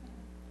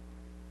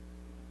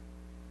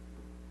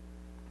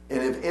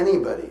 And if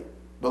anybody,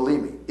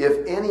 believe me,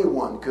 if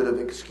anyone could have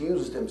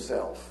excused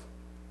himself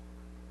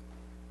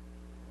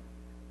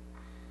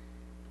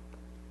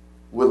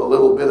with a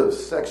little bit of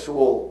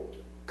sexual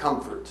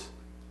comfort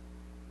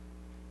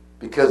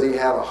because he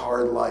had a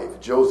hard life,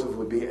 Joseph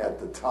would be at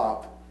the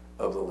top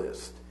of the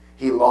list.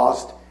 He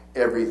lost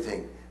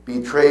everything.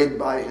 Betrayed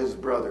by his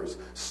brothers,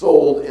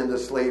 sold into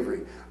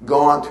slavery,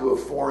 gone to a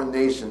foreign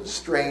nation,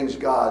 strange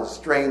gods,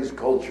 strange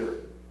culture,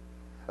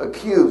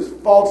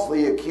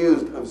 falsely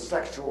accused of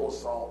sexual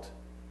assault,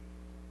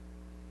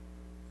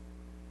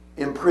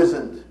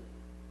 imprisoned,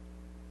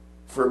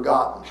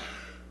 forgotten.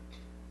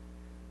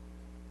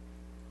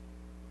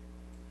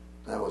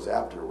 That was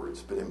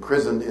afterwards, but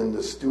imprisoned in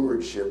the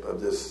stewardship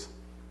of this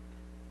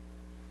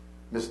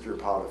Mr.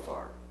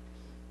 Potiphar.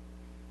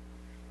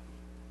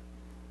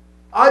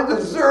 I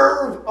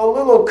deserve a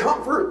little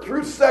comfort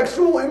through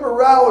sexual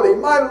immorality.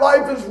 My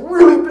life has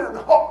really been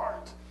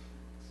hard.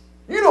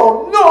 You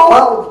don't know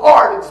how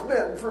hard it's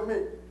been for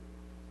me.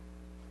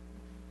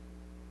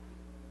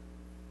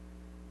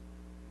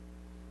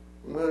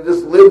 I'm going to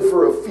just live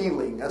for a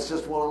feeling. That's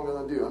just what I'm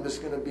going to do. I'm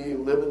just going to be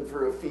living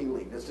for a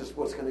feeling. That's just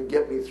what's going to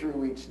get me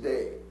through each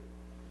day.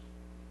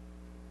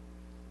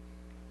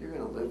 You're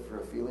going to live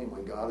for a feeling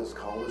when God has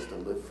called us to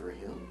live for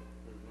Him.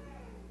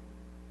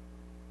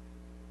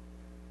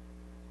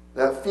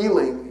 That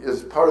feeling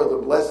is part of the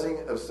blessing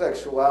of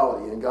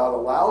sexuality, and God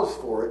allows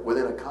for it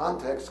within a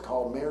context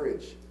called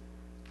marriage.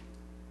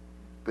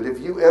 But if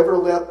you ever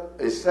let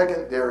a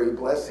secondary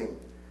blessing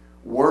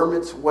worm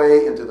its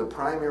way into the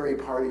primary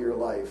part of your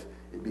life,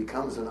 it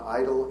becomes an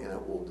idol and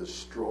it will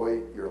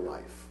destroy your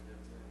life.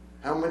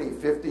 How many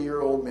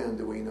 50-year-old men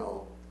do we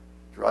know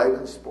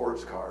driving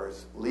sports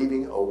cars,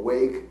 leaving a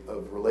wake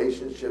of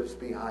relationships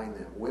behind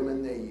them,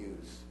 women they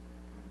use,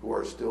 who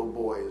are still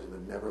boys and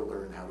have never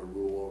learned how to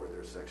rule over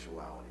their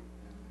sexuality?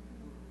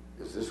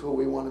 Is this who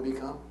we want to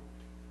become?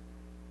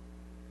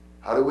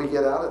 How do we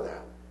get out of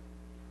that?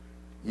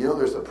 You know,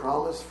 there's a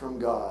promise from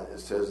God. It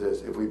says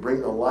this: if we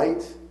bring the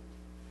light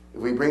if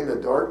we bring the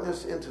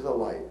darkness into the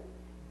light.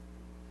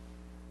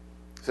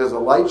 It says the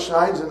light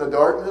shines in the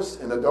darkness,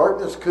 and the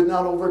darkness could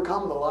not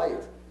overcome the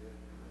light.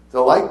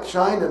 The light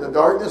shined in the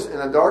darkness, and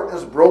the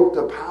darkness broke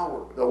the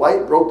power. The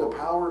light broke the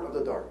power of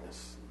the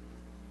darkness.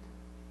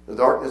 The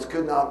darkness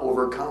could not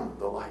overcome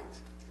the light.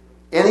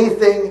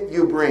 Anything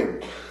you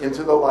bring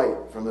into the light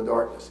from the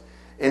darkness,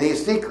 any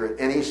secret,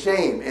 any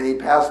shame, any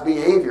past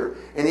behavior,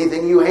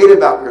 anything you hate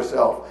about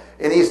yourself,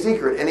 any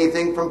secret,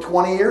 anything from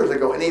 20 years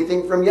ago,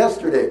 anything from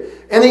yesterday,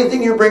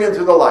 anything you bring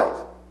into the light,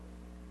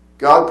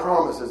 God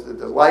promises that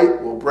the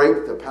light will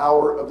break the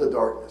power of the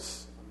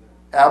darkness.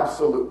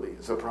 Absolutely,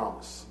 it's a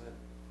promise.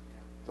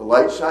 The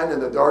light shined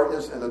in the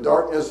darkness, and the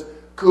darkness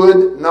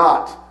could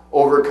not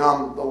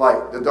overcome the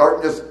light. The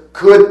darkness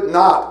could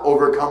not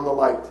overcome the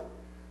light.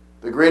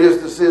 The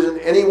greatest decision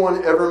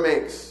anyone ever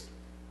makes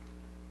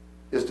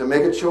is to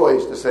make a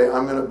choice to say,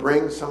 I'm going to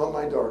bring some of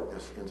my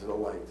darkness into the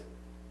light.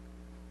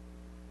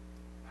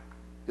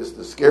 It's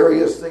the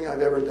scariest thing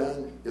I've ever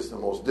done. It's the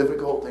most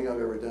difficult thing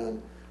I've ever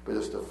done. But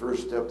it's the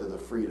first step to the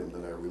freedom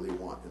that I really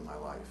want in my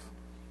life.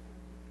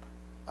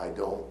 I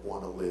don't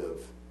want to live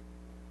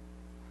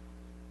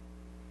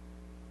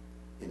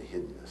in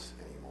hiddenness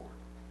anymore.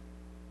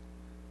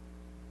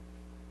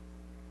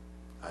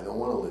 I don't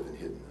want to live in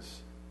hiddenness.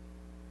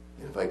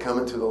 And if I come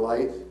into the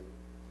light,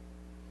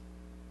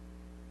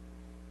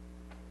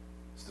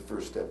 it's the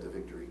first step to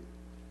victory.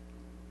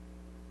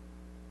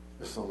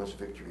 There's so much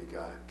victory,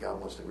 God.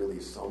 God wants to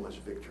release so much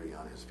victory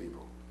on his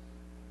people.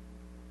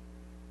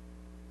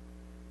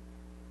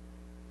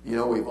 You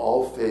know, we've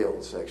all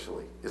failed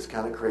sexually. It's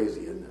kind of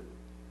crazy, isn't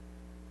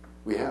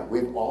it?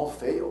 We've all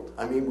failed.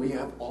 I mean, we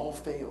have all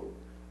failed.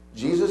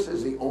 Jesus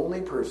is the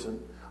only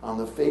person on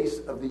the face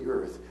of the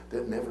earth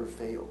that never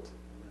failed.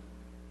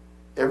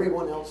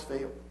 Everyone else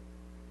failed.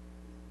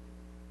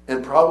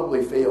 And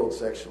probably failed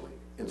sexually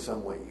in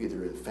some way,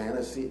 either in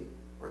fantasy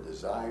or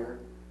desire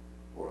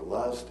or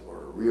lust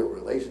or a real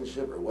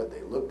relationship or what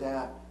they looked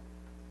at.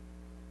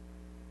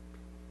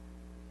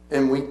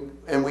 And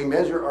we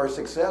measure our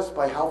success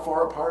by how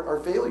far apart our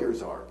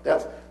failures are.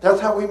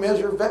 That's how we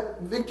measure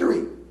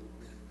victory.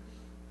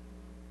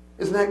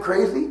 Isn't that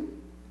crazy?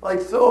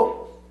 Like,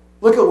 so,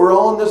 look at, we're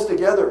all in this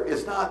together.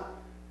 It's not.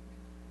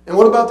 And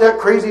what about that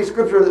crazy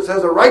scripture that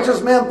says a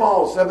righteous man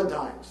falls 7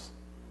 times?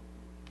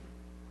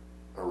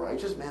 A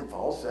righteous man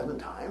falls 7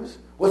 times?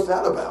 What's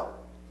that about?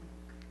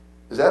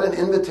 Is that an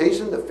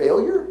invitation to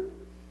failure?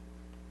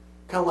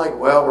 Kind of like,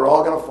 well, we're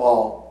all going to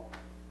fall.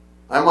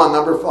 I'm on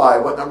number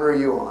 5. What number are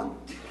you on?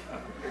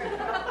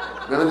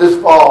 I'm going to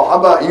just fall. How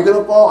about you going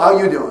to fall? How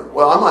you doing?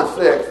 Well, I'm on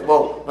 6.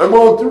 Well, I'm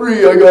on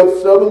 3. I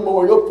got 7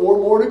 more. I got 4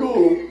 more to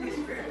go.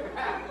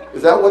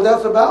 Is that what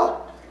that's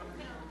about?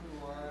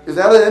 Is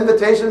that an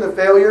invitation to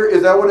failure?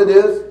 Is that what it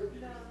is?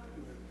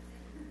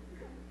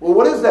 Well,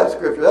 what is that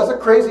scripture? That's a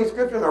crazy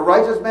scripture. And a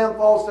righteous man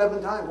falls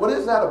 7 times. What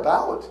is that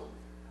about?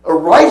 A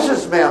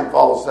righteous man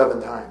falls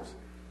 7 times.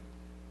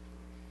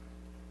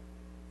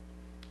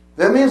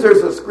 That means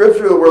there's a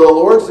scripture where the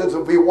Lord says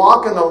if we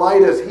walk in the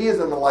light as he is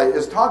in the light.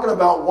 It's talking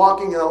about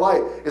walking in the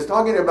light. It's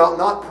talking about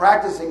not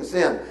practicing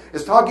sin.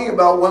 It's talking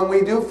about when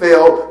we do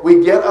fail,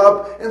 we get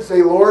up and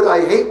say, Lord,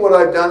 I hate what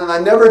I've done and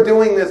I'm never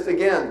doing this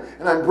again.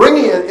 And I'm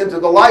bringing it into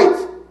the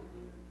light.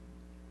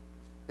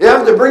 You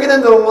have to bring it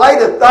into the light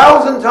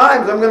 1,000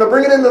 times. I'm going to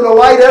bring it into the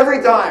light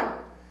every time.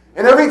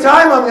 And every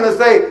time I'm going to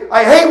say,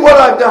 I hate what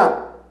I've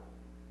done.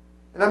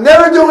 And I'm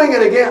never doing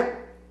it again.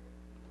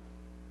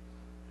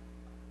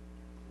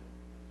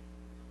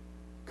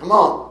 Come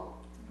on.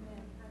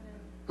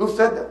 Who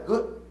said that?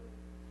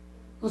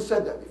 Who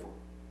said that before?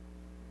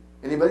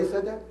 Anybody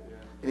said that?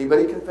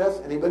 Anybody confess?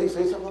 Anybody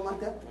say something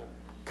like that?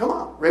 Come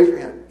on, raise your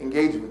hand.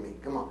 Engage with me.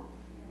 Come on.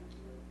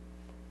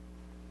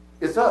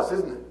 It's us,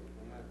 isn't it?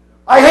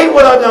 I hate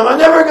what I've done. I'm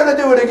never going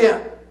to do it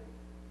again.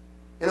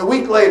 And a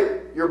week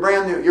later, you're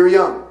brand new, you're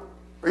young,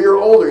 or you're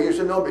older, you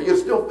should know, but you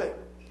still fail.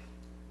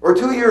 Or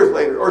 2 years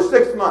later, or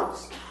 6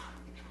 months.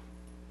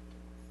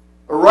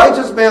 A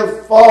righteous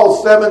man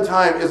falls 7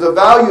 times is a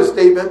value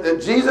statement that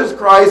Jesus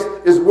Christ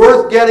is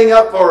worth getting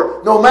up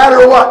for no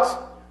matter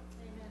what.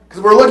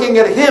 Because we're looking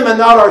at him and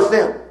not our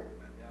sin.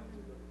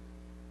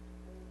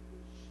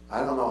 I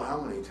don't know how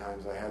many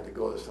times I had to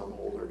go to some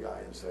older guy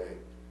and say,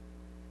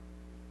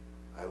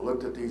 I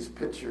looked at these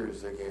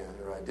pictures again,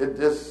 or I did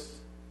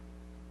this.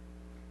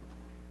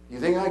 You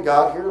think I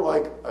got here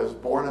like I was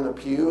born in a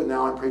pew and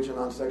now I'm preaching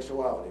on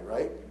sexuality,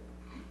 right?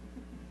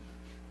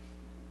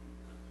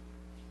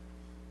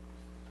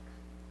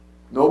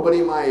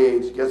 Nobody my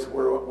age gets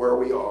where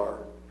we are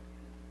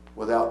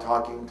without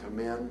talking to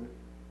men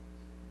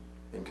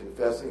and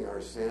confessing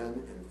our sin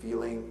and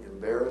feeling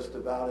embarrassed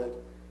about it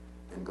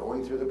and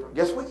going through the...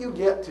 Guess what you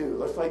get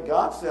to? It's like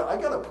God said,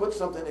 I got to put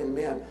something in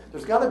men.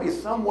 There's got to be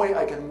some way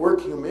I can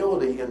work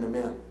humility into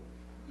men.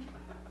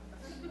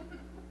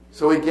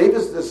 So he gave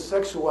us this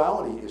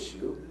sexuality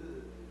issue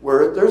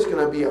where there's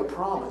going to be a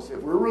promise.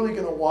 If we're really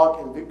going to walk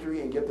in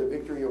victory and get the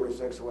victory over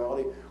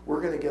sexuality, we're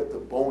going to get the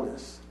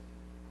bonus.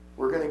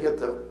 We're going to get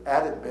the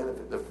added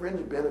benefit, the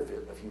fringe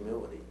benefit of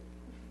humility.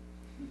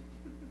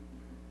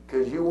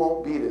 Because you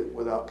won't beat it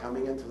without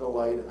coming into the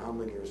light and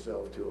humbling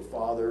yourself to a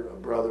father, a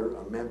brother,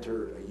 a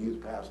mentor, a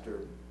youth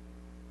pastor,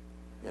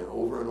 and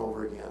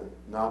over again,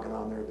 knocking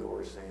on their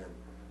door saying,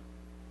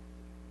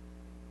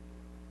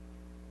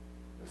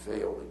 I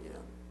failed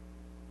again.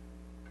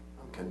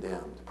 I'm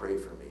condemned. Pray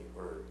for me.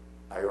 Or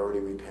I already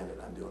repented.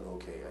 I'm doing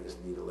okay. I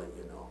just need to let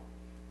you know.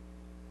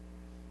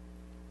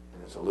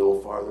 And it's a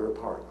little farther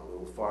apart, and a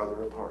little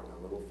farther apart, and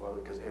a little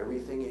farther, because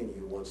everything in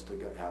you wants to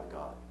have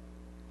God.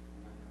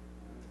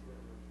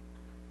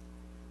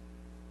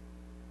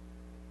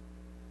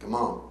 Come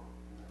on.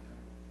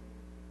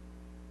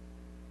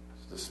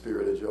 It's the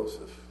spirit of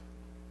Joseph.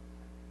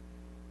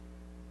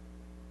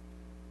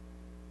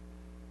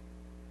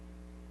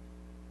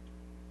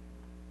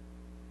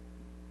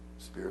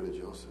 Spirit of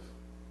Joseph.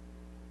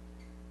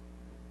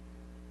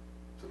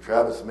 So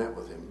Travis met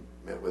with him,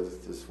 met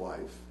with his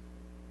wife.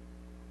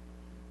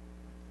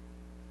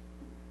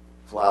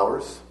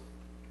 Flowers,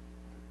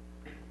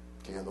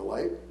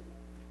 candlelight,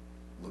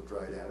 looked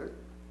right at her.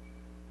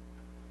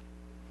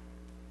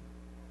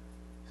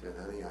 Said,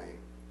 honey,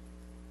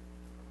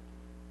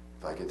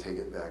 if I could take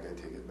it back, I'd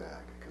take it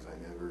back, because I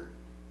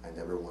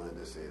never wanted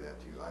to say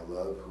that to you. I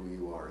love who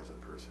you are as a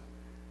person.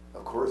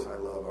 Of course, I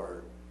love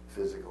our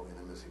physical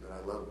intimacy, but I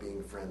love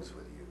being friends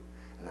with you,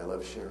 and I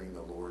love sharing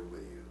the Lord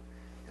with you.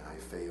 And I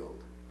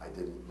failed. I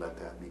didn't let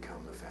that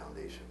become the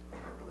foundation of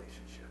our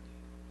relationship.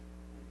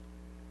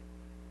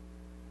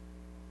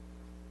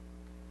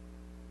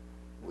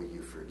 Will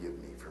you forgive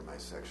me for my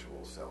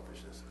sexual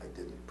selfishness? I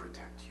didn't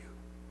protect you.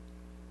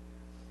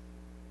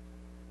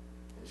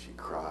 And she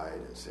cried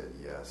and said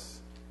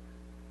yes.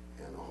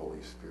 And the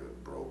Holy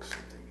Spirit broke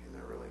something in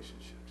their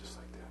relationship, just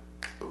like that.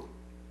 Boom.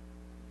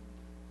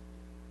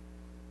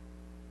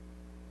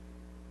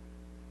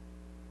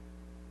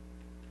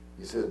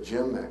 He said,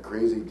 Jim, that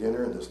crazy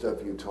dinner and the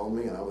stuff you told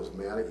me, and I was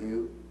mad at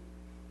you.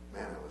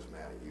 Man, I was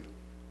mad at you.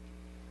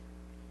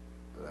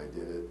 But I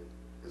did it.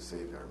 It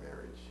saved our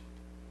marriage.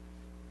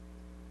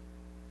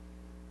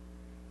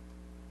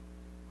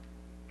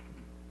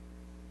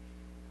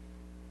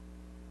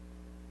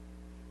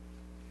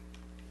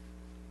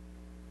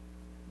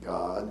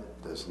 God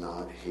does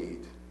not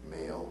hate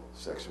male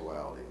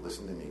sexuality.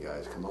 Listen to me,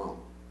 guys. Come on.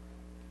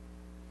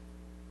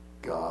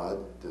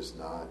 God does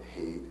not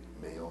hate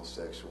male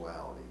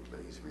sexuality, but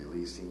he's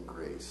releasing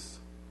grace.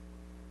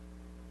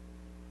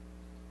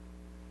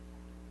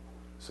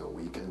 So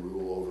we can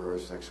rule over our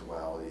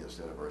sexuality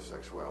instead of our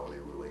sexuality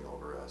ruling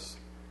over us.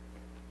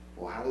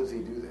 Well, how does he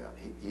do that?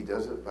 He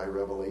does it by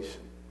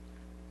revelation.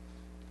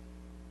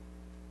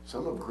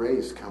 Some of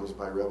grace comes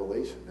by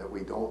revelation, that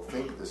we don't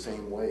think the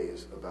same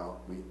ways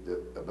about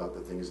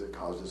the things that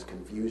cause us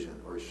confusion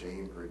or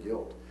shame or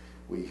guilt.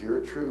 We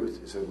hear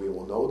truth. It says we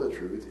will know the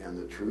truth, and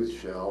the truth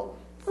shall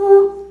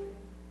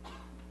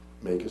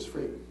make us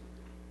free.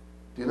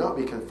 Do not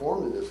be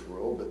conformed to this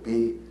world, but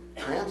be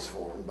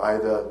transformed by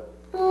the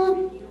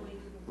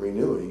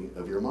renewing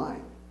of your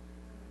mind.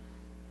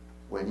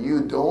 When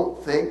you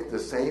don't think the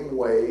same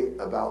way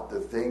about the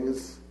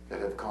things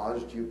that have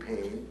caused you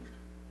pain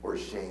or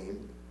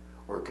shame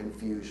or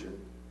confusion,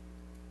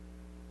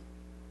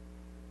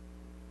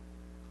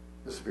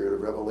 the spirit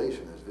of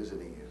revelation is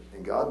visiting you.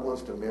 And God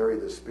wants to marry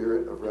the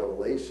spirit of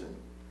revelation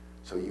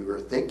so you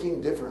are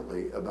thinking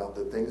differently about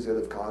the things that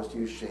have caused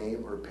you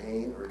shame or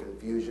pain or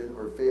confusion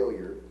or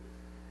failure,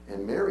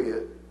 and marry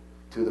it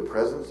to the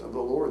presence of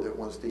the Lord that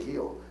wants to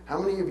heal. How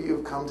many of you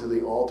have come to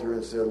the altar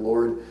and said,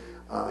 Lord,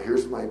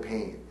 here's my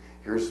pain.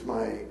 Here's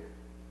my,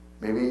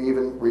 maybe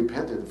even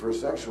repented for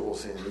sexual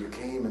sin. You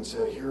came and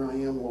said, here I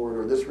am, Lord,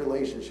 or this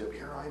relationship,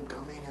 here I am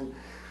coming.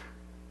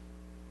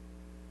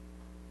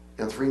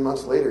 And 3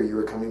 months later, you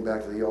were coming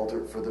back to the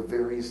altar for the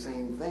very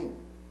same thing.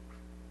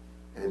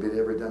 Anybody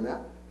ever done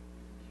that?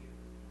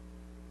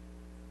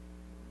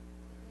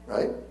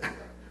 Right?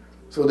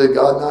 So did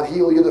God not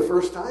heal you the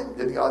first time?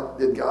 Did God?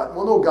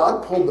 Well, no,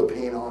 God pulled the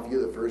pain off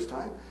you the first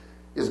time.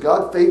 Is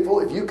God faithful?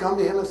 If you come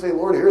to him and say,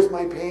 Lord, here's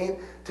my pain,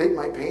 take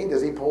my pain,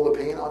 does he pull the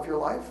pain off your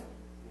life?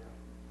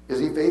 Is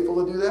he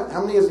faithful to do that?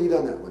 How many has he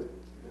done that with?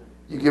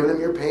 You given him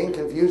your pain,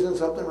 confusion,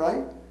 something,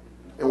 right?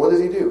 And what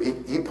does he do?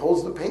 He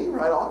pulls the pain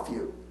right off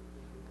you.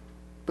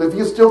 But if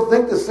you still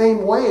think the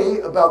same way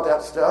about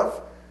that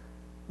stuff,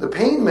 the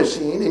pain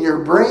machine in your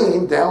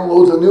brain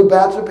downloads a new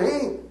batch of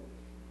pain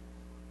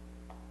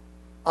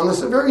on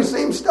the very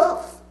same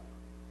stuff.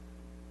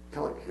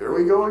 Kind of like, here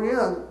we go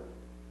again.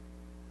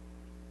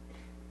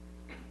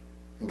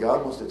 And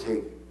God wants to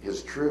take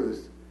his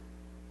truth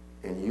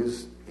and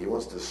he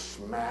wants to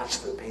smash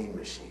the pain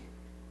machine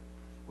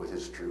with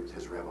his truth,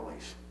 his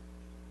revelation.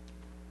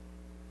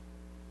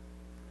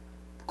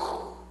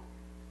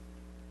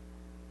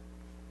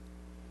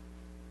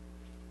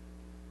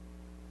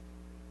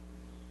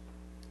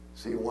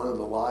 See, one of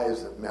the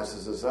lies that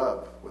messes us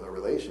up with our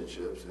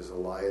relationships is a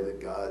lie that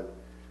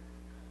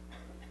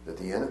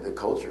the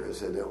culture has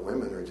said that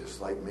women are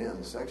just like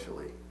men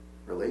sexually,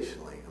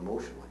 relationally,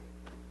 emotionally.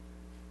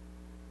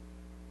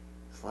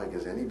 It's like,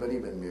 has anybody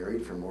been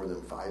married for more than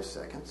 5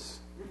 seconds?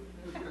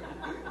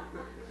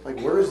 Like,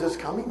 where is this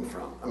coming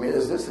from? I mean,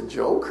 is this a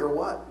joke or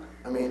what?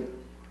 I mean,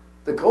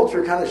 the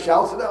culture kind of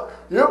shouts it out.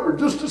 Yeah, we're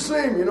just the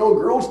same.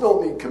 Girls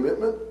don't need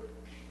commitment.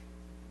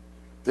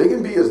 They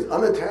can be as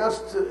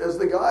unattached as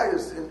the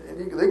guys, and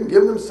they can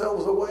give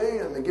themselves away,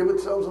 and they give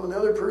themselves to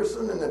another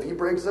person, and if he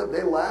breaks up,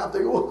 they laugh. They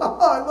go,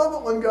 I love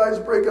it when guys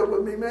break up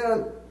with me,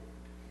 man.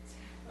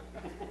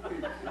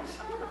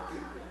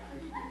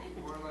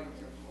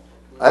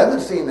 I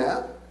haven't seen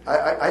that.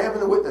 I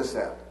haven't witnessed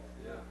that.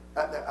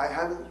 I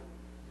haven't.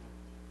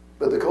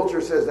 But the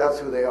culture says that's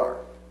who they are.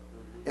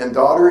 And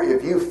daughter,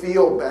 if you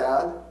feel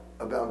bad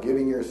about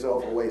giving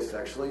yourself away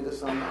sexually to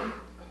someone,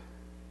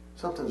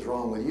 something's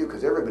wrong with you,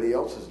 because everybody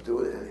else is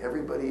doing it and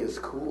everybody is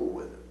cool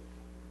with it.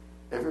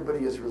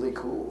 Everybody is really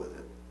cool with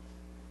it.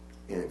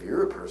 And if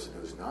you're a person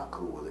who's not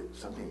cool with it,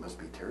 something must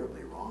be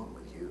terribly wrong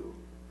with you.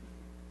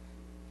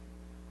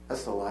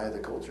 That's the lie of the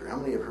culture. How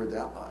many have heard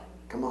that lie?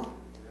 Come on.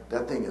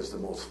 That thing is the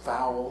most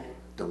foul,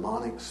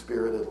 demonic,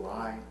 spirited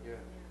lie.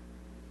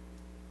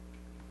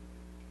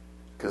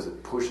 Because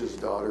it pushes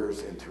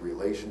daughters into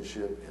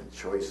relationship and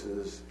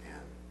choices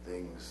and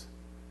things.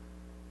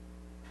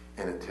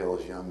 And it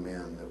tells young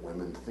men that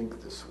women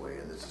think this way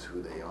and this is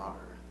who they are.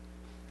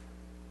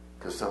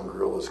 Because some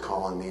girl is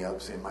calling me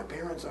up saying, my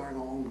parents aren't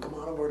home, come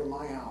on over to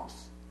my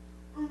house.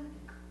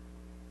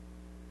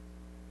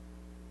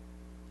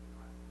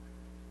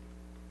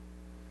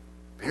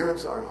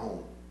 Parents aren't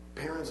home.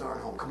 Parents aren't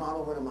home. Come on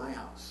over to my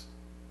house.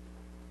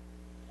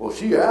 Well,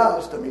 she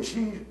asked.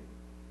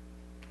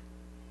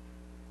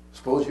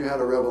 Suppose you had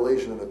a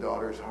revelation of a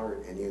daughter's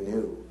heart and you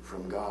knew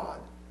from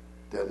God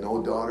that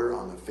no daughter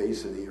on the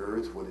face of the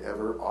earth would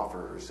ever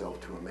offer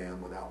herself to a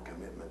man without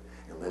commitment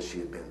unless she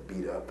had been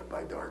beat up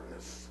by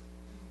darkness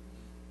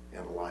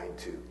and lied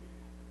to.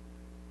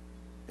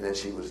 And that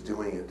she was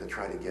doing it to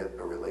try to get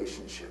a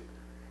relationship.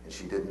 And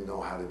she didn't know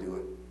how to do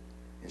it.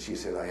 And she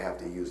said, I have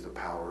to use the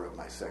power of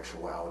my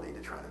sexuality to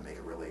try to make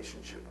a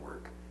relationship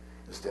work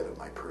instead of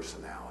my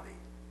personality.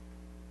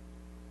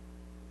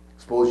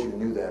 Suppose you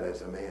knew that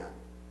as a man.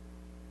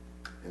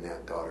 And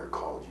that daughter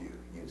called you.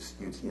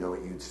 You know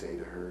what you'd say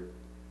to her?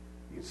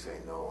 You'd say,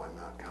 no, I'm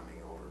not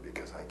coming over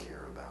because I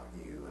care about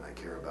you and I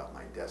care about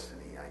my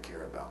destiny. I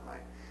care about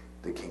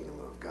the kingdom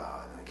of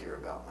God. And I care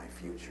about my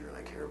future and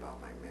I care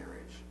about my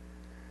marriage.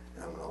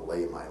 And I'm going to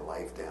lay my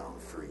life down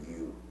for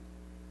you.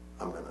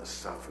 I'm going to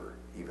suffer,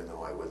 even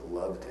though I would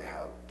love to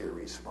have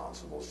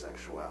irresponsible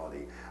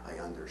sexuality. I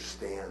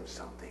understand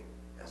something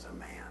as a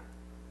man,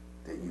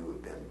 that you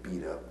have been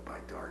beat up by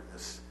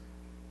darkness.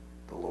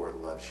 The Lord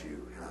loves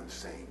you, and I'm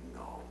saying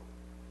no.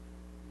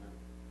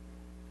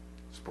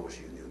 Suppose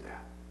you knew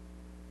that.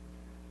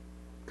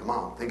 Come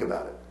on, think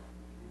about it.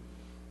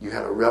 You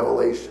had a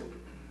revelation.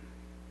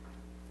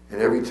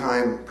 And every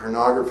time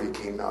pornography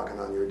came knocking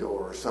on your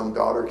door, or some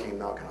daughter came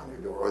knocking on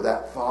your door, or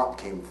that thought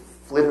came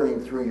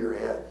flittering through your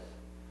head,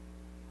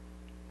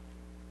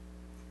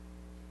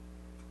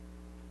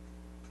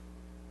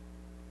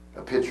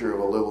 a picture of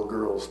a little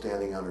girl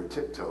standing on her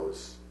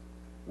tiptoes,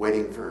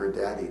 waiting for her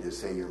daddy to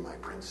say, you're my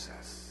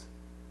princess,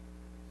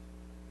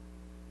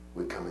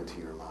 would come into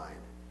your mind.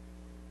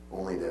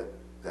 Only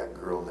that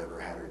girl never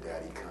had her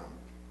daddy come.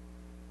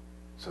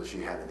 So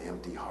she had an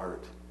empty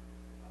heart.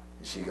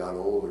 And she got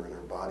older and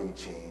her body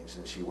changed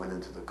and she went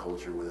into the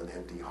culture with an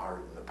empty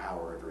heart and the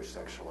power of her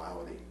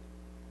sexuality.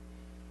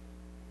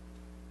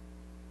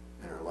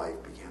 And her life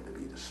began to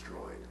be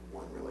destroyed,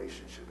 one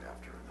relationship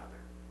after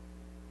another.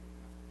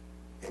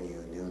 And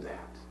you knew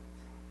that.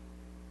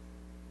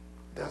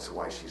 That's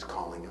why she's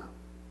calling up.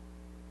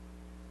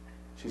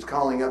 She's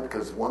calling up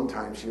because one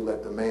time she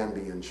let the man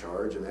be in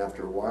charge, and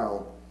after a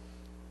while,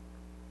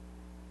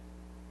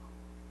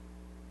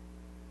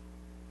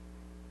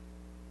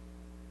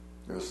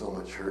 there was so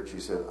much hurt. She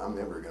said, I'm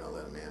never going to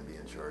let a man be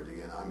in charge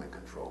again. I'm in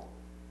control.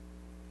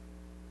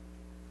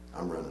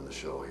 I'm running the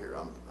show here.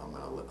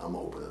 I'm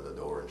opening the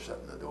door and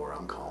shutting the door.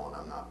 I'm calling.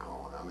 I'm not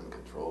calling. I'm in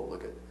control.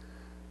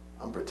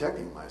 I'm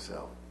protecting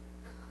myself.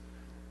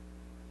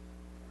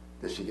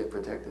 Does she get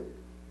protected?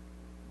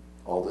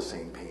 All the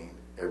same pain.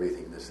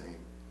 Everything the same.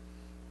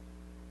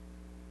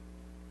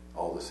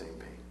 All the same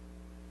pain.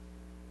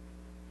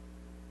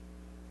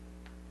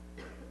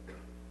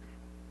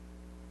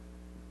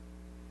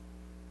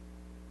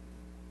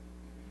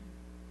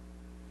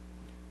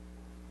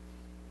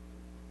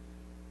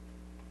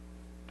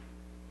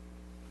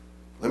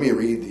 Let me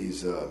read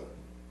these. Let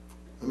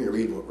me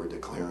read what we're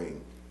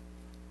declaring.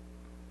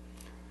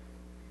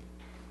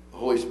 The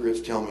Holy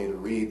Spirit's telling me to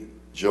read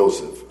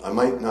Joseph. I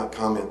might not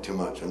comment too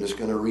much. I'm just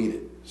going to read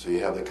it so you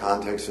have the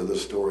context of the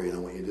story, and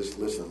I want you to just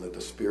listen. Let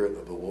the Spirit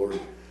of the Lord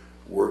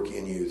work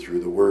in you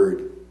through the Word.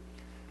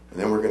 And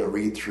then we're going to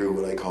read through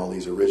what I call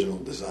these original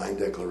design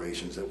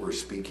declarations that we're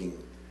speaking.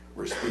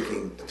 We're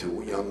speaking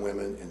to young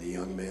women and to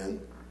young men,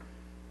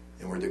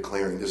 and we're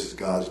declaring this is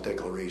God's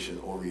declaration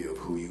over you of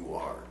who you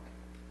are.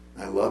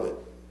 I love it.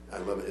 I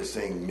love it. It's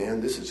saying,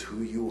 men, this is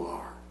who you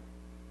are.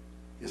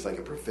 It's like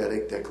a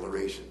prophetic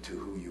declaration to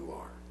who you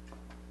are.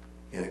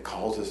 And it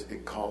calls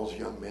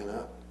young men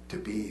up to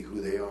be who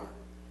they are.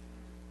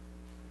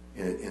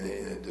 And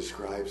it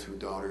describes who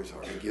daughters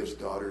are. It gives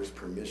daughters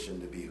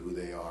permission to be who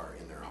they are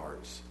in their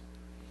hearts.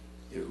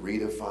 It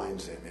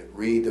redefines them.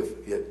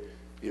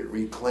 It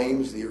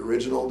reclaims the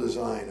original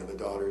design of a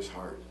daughter's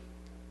heart.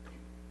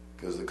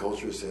 Because the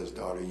culture says,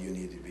 daughter, you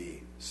need to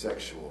be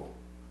sexual.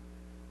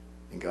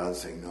 And God's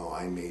saying, no,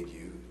 I made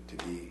you to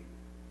be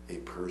a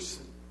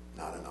person,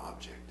 not an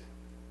object.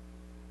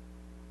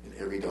 And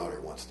every daughter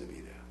wants to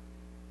be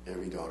that.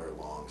 Every daughter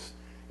longs.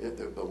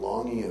 The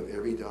longing of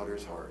every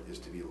daughter's heart is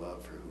to be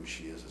loved for who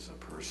she is as a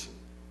person,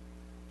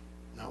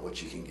 not what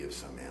she can give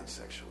some man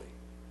sexually.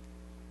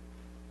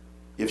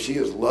 If she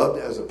is loved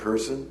as a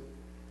person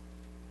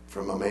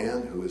from a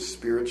man who is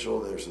spiritual,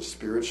 there's a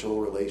spiritual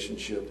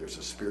relationship, there's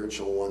a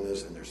spiritual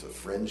oneness, and there's a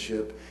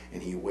friendship,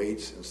 and he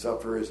waits and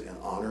suffers and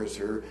honors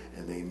her,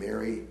 and they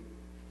marry.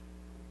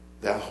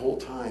 That whole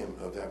time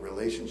of that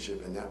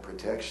relationship and that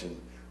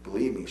protection,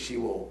 believe me, she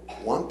will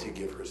want to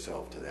give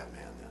herself to that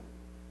man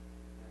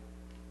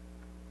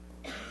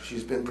then.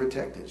 She's been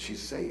protected.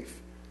 She's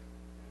safe.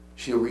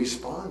 She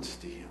responds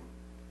to him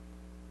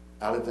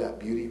out of that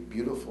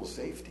beautiful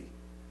safety.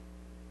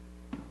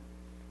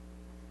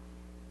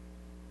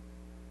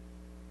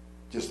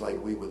 Just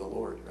like we with the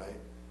Lord, right?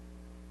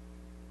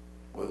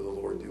 What did the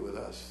Lord do with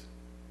us?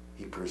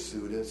 He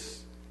pursued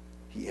us.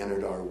 He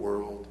entered our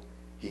world.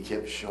 He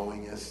kept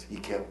showing us. He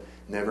kept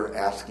never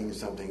asking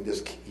something.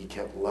 He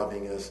kept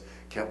loving us,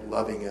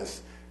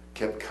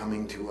 kept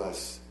coming to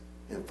us.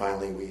 And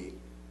finally we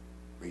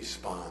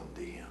respond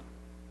to him.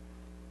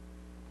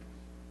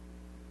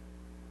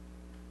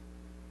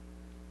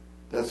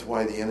 That's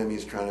why the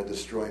enemy's trying to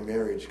destroy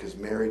marriage, because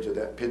marriage, of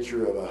that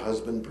picture of a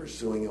husband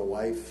pursuing a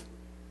wife,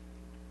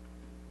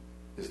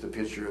 is the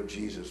picture of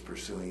Jesus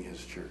pursuing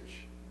his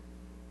church.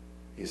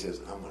 He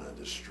says, I'm going to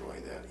destroy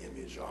that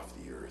image off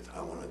the earth.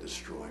 I want to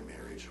destroy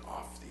marriage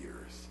off the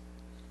earth.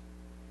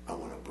 I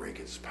want to break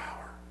its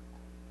power.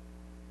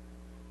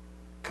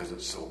 Because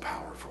it's so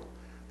powerful.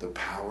 The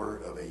power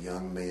of a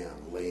young man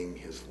laying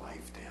his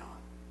life down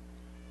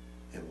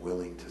and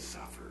willing to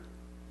suffer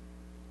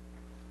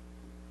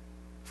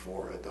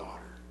for a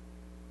daughter.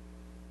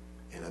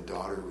 And a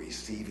daughter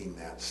receiving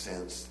that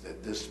sense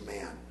that this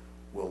man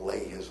will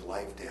lay his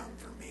life down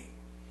for me.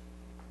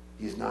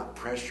 He's not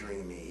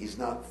pressuring me. He's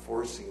not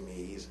forcing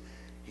me.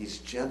 He's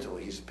gentle.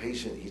 He's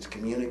patient. He's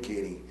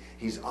communicating.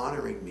 He's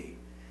honoring me.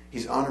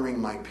 He's honoring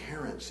my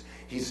parents.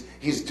 He is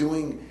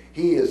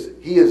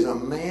a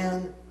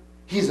man.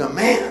 He's a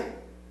man.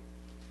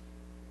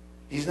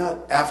 He's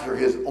not after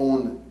his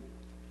own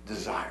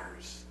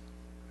desires.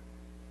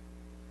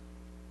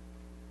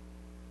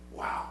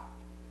 Wow.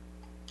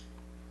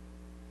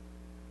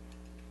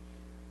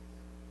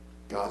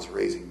 God's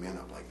raising men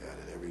up like that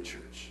in every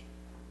church.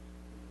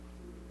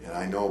 And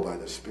I know by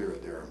the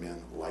Spirit there are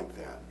men like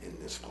that in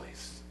this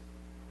place.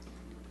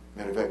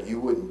 Matter of fact, you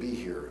wouldn't be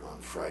here on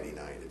Friday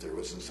night if there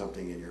wasn't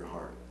something in your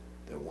heart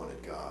that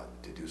wanted God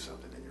to do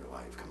something in your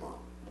life. Come on.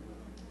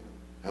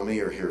 How many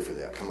are here for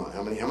that? Come on.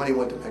 How many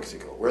went to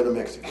Mexico? Where are the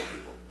Mexico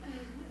people?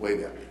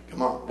 Wave at me.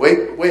 Come on.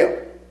 Way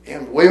up.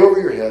 And way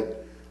over your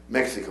head.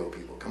 Mexico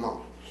people. Come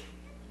on.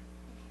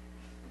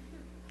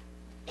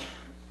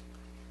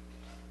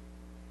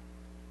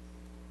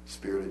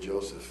 Spirit of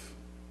Joseph.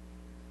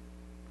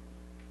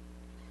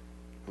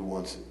 Who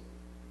wants it?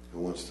 Who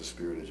wants the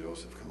Spirit of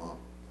Joseph? Come on.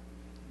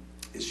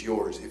 It's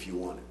yours if you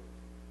want it.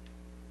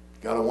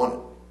 Gotta want it.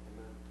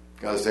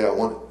 Gotta say, I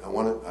want it. I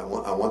want it. I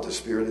want the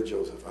Spirit of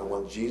Joseph. I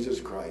want Jesus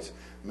Christ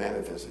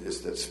manifested. It's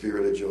that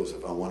Spirit of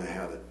Joseph. I want to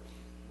have it.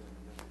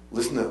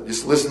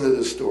 Just listen to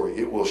this story.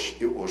 It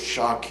will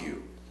shock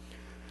you.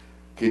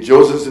 Okay,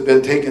 Joseph had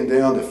been taken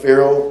down to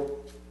Pharaoh.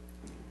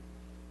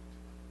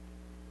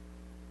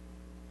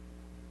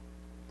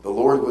 The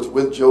Lord was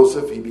with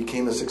Joseph. He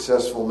became a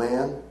successful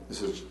man.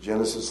 This is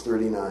Genesis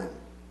 39.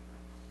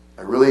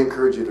 I really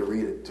encourage you to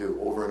read it too,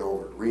 over and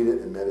over. Read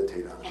it and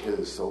meditate on it. It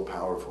is so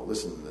powerful.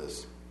 Listen to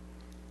this.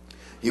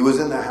 He was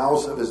in the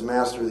house of his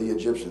master, the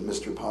Egyptian,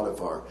 Mr.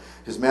 Potiphar.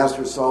 His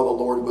master saw the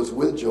Lord was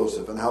with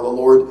Joseph and how the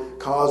Lord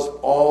caused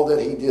all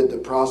that he did to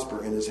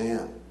prosper in his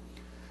hand.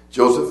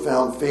 Joseph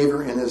found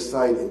favor in his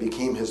sight and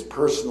became his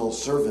personal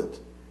servant.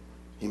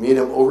 He made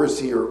him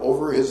overseer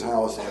over his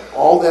house, and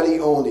all that he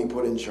owned he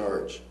put in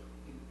charge.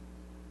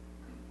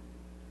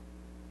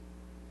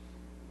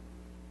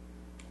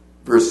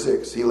 Verse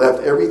 6, he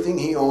left everything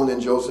he owned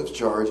in Joseph's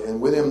charge, and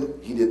with him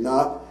he did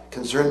not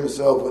concern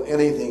himself with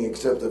anything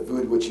except the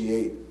food which he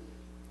ate.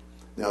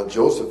 Now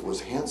Joseph was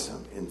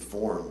handsome in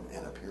form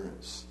and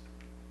appearance.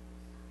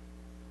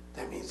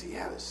 That means he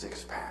had a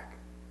six-pack.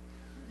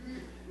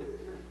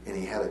 And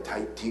he had a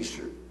tight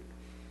t-shirt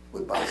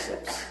with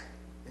biceps.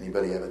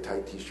 Anybody have a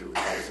tight t-shirt with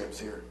biceps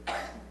here?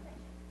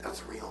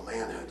 That's real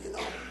manhood, you know.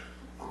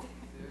 Oh.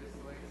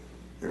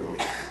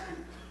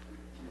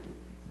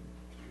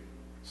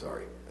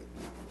 Sorry.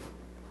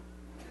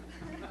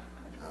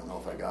 I don't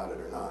know if I got it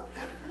or not.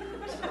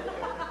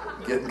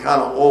 I'm getting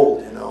kind of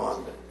old, you know.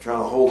 I'm trying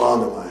to hold on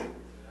to my...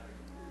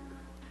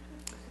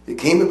 It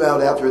came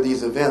about after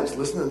these events.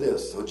 Listen to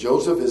this. So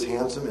Joseph is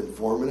handsome in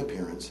form and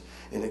appearance.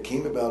 And it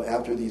came about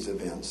after these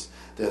events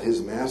that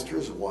his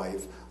master's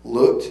wife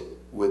looked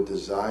with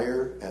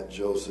desire at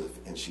Joseph.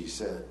 And she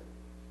said,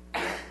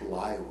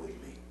 lie with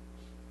me.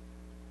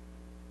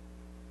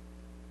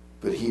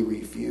 But he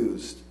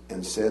refused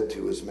and said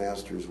to his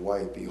master's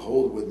wife,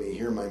 behold, with me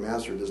here my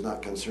master does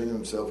not concern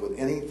himself with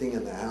anything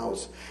in the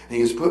house. And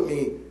he has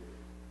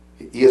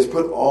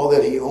put all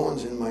that he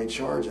owns in my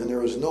charge, and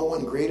there is no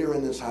one greater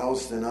in this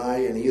house than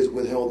I, and he has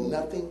withheld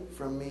nothing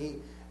from me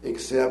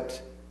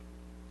except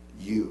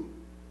you,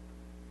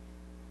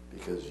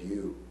 because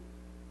you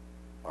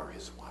are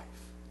his wife.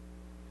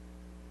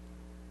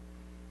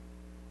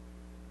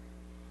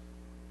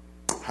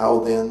 How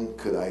then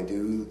could I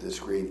do this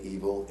great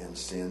evil and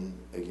sin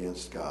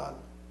against God?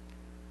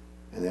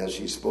 And as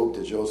she spoke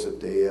to Joseph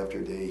day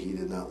after day, he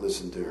did not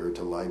listen to her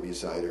to lie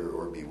beside her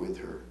or be with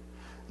her.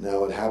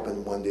 Now it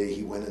happened one day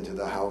he went into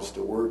the house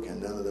to work,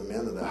 and none of the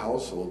men of the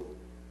household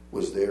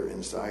was there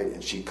inside.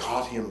 And she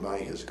caught him by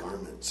his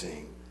garment,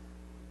 saying,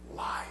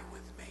 lie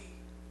with me.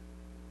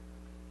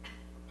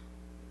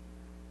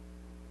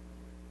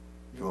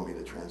 You want me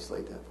to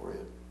translate that for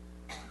you?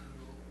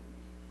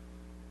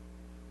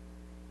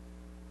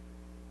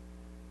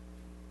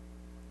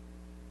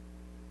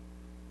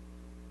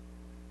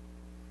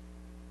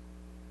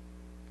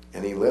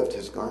 And he left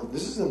his garment.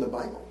 This is in the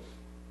Bible.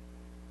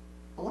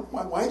 I wonder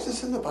why is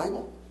this in the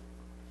Bible?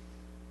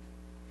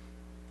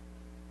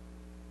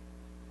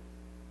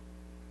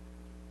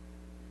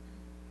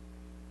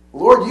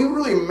 Lord, you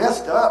really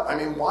messed up. I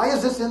mean, why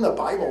is this in the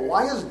Bible?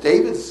 Why is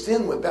David's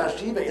sin with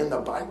Bathsheba in the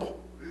Bible?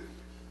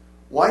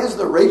 Why is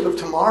the rape of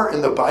Tamar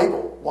in the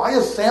Bible? Why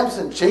is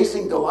Samson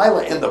chasing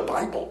Delilah in the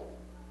Bible?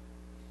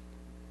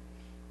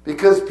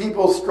 Because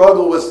people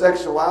struggle with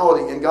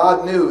sexuality, and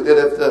God knew that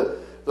if the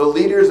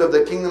leaders of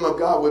the kingdom of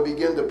God would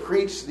begin to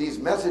preach these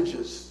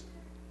messages,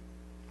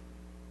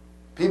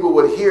 people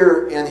would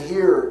hear and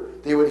hear.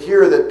 They would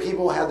hear that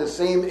people had the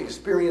same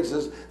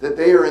experiences that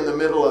they are in the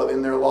middle of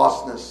in their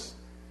lostness.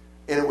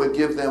 And it would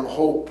give them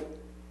hope.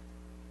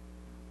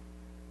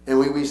 And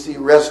we see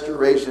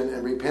restoration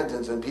and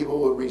repentance, and people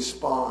would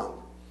respond.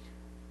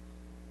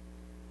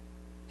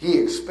 He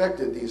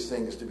expected these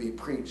things to be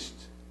preached,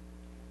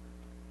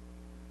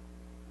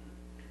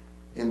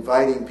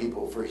 inviting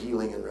people for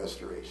healing and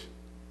restoration.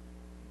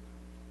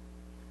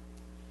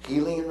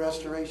 Healing and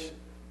restoration.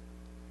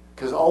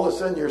 Because all of a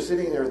sudden you're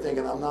sitting there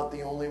thinking, I'm not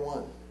the only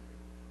one.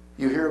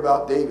 You hear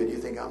about David, you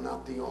think, I'm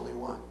not the only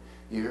one.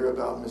 You hear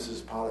about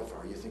Mrs.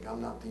 Potiphar, you think,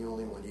 I'm not the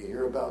only one. You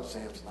hear about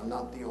Samson, I'm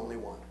not the only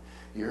one.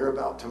 You hear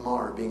about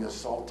Tamar being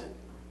assaulted.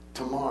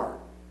 Tamar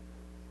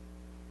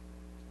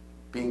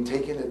being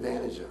taken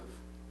advantage of.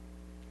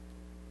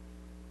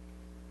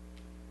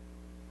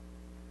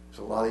 There's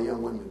a lot of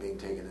young women being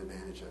taken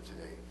advantage of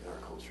today in our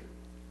culture.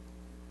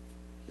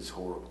 It's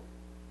horrible.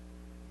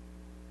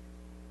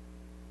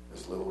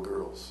 As little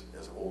girls,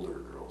 as older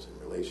girls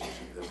in relationship,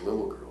 as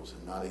little girls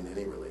and not in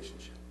any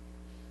relationship.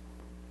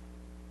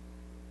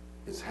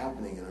 It's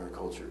happening in our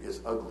culture.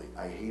 It's ugly.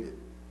 I hate it.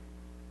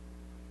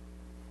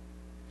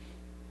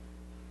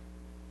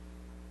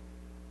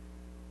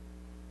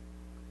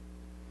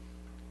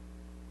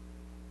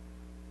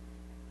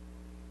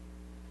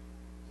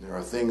 There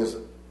are things,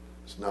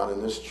 it's not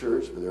in this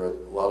church, but there are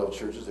a lot of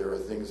churches, there are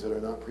things that are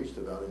not preached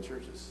about in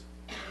churches.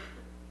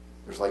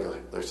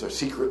 There's a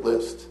secret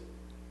list.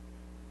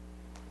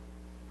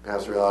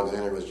 Pastor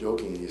Alexander was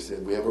joking. He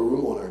said, we have a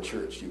rule in our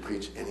church. You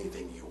preach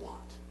anything you want.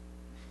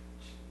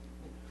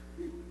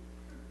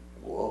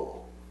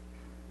 Whoa.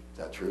 Is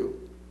that true?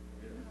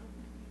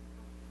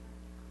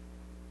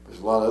 There's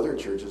a lot of other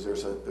churches.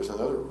 There's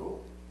another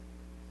rule.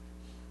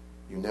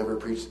 You never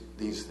preach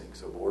these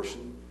things.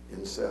 Abortion,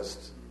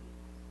 incest,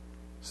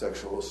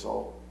 sexual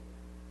assault,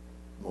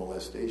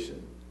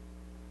 molestation,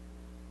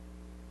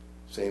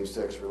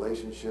 same-sex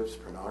relationships,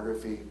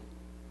 pornography,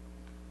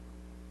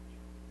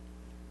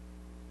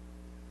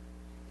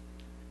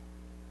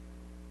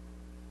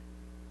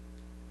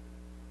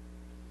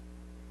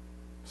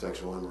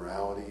 sexual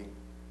immorality,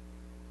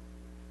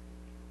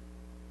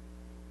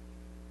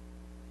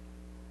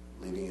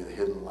 leading a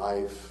hidden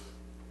life,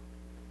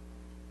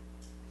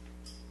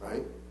 right?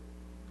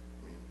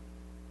 I mean,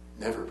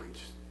 never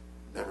preached,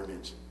 never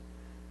mentioned.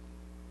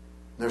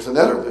 There's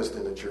another list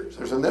in the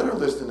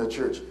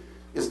church.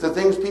 It's the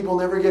things people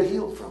never get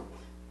healed from.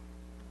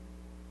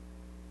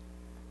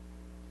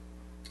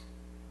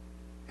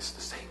 It's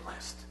the same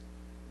list.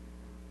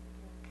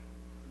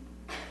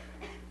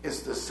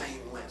 It's the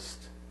same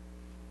list.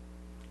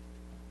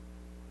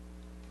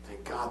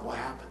 Thank God, what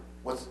happened?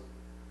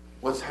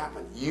 What's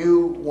happened?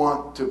 You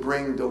want to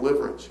bring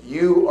deliverance.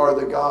 You are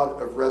the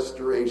God of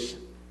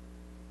restoration.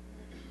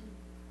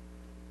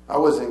 I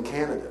was in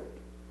Canada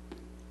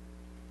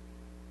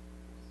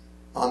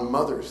on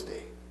Mother's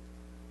Day.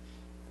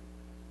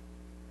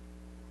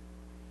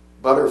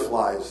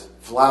 Butterflies,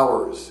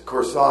 flowers,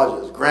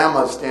 corsages,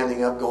 grandma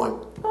standing up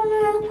going,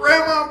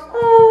 Grandma,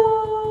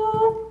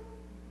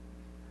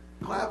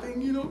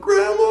 clapping,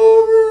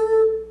 Grandma.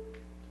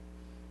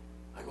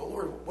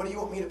 what do you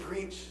want me to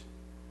preach?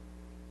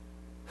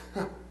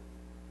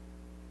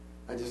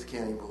 I just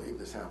can't even believe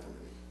this happened to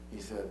me. He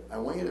said, I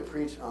want you to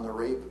preach on the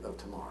rape of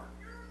Tamar.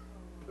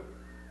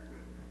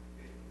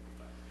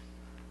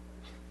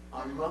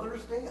 On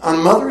Mother's Day?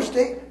 On Mother's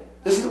Day?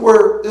 This is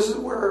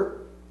where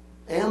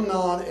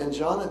Amnon and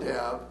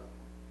Jonadab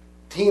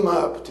team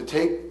up to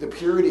take the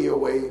purity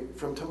away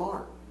from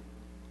Tamar.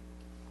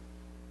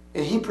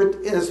 And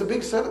it's a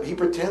big setup. He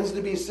pretends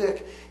to be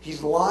sick.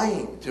 He's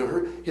lying to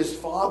her, his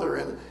father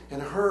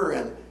and her,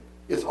 and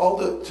it's all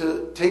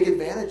to take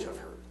advantage of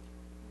her.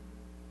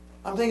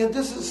 I'm thinking,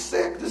 this is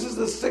sick. This is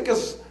the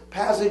sickest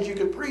passage you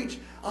could preach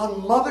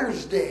on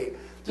Mother's Day.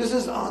 This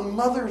is on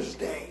Mother's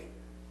Day.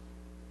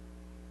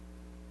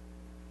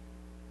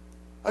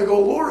 I go,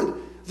 Lord,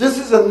 this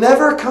is a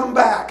never come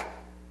back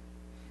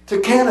to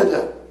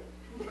Canada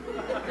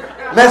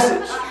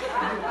message.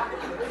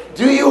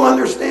 Do you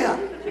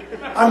understand?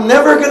 I'm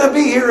never going to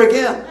be here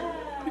again.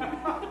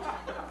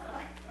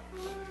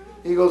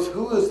 He goes,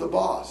 who is the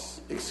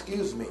boss?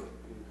 Excuse me.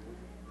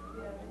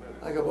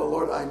 I go, well,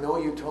 Lord, I know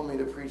you told me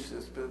to preach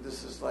this, but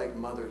this is like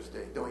Mother's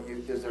Day. Don't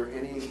you? Is there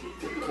any?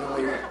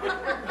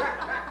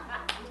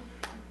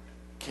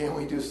 Can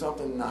we do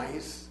something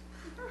nice?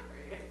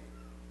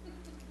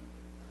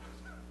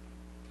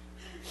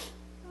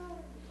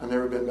 I've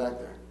never been back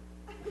there.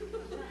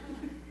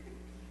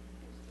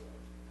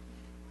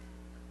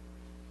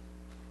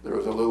 There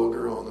was a little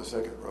girl in the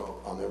second row.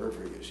 I'll never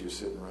forget. She was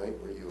sitting right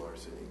where you are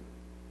sitting.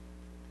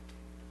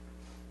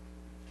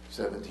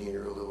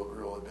 17-year-old little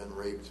girl had been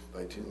raped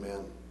by 2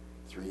 men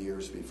 3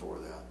 years before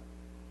that.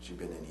 She'd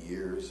been in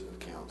years of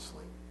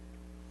counseling,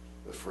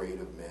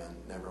 afraid of men,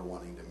 never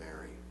wanting to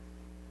marry,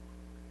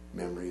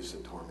 memories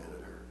that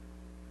tormented her.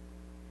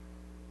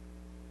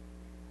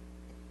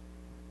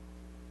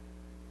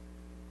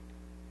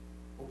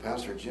 Well,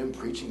 Pastor Jim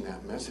preaching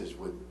that message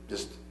would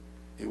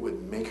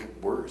make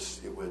it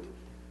worse.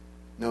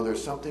 No,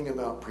 there's something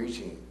about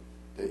preaching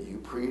that you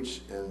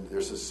preach and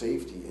there's a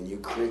safety and you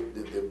create,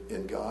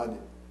 and God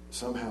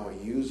somehow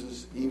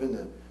uses even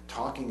the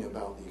talking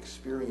about the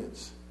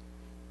experience.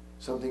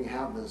 Something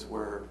happens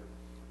where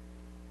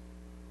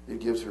it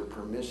gives her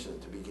permission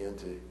to begin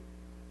to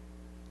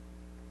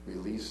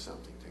release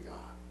something to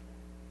God.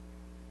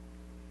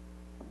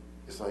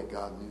 It's like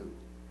God knew.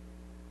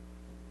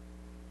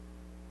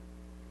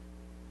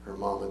 Her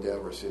mom and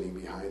dad were sitting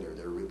behind her.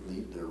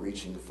 They're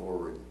reaching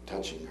forward,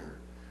 touching her.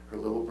 Her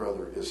little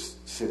brother is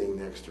sitting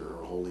next to her,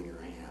 holding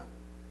her hand.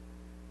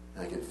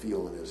 And I can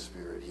feel in his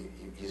spirit,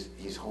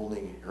 he's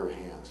holding her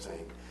hand,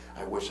 saying,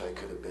 I wish I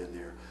could have been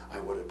there. I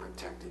would have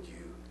protected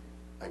you.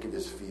 I could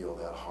just feel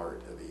that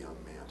heart of a young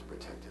man to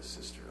protect his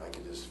sister. I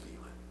could just feel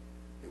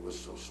it. It was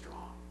so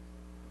strong.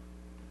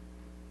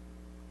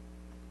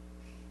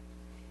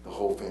 The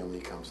whole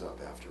family comes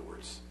up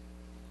afterwards.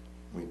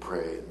 We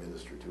pray and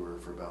minister to her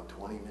for about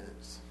 20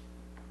 minutes.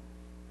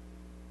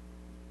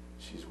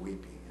 She's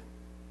weeping.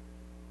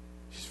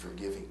 She's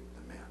forgiving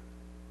the man.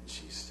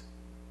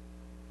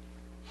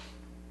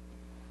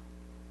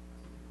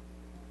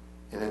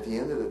 And at the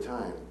end of the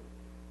time,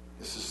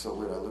 this is so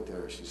weird. I looked at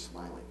her. She's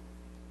smiling.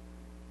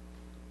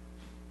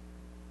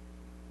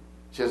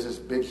 She has this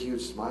big,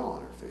 huge smile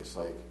on her face.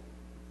 Like,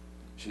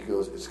 she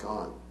goes, it's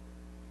gone.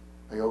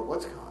 I go,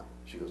 what's gone?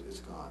 She goes,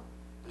 it's gone.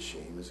 The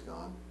shame is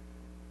gone.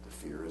 The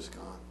fear is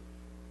gone.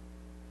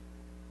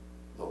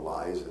 The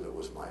lies that it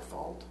was my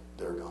fault,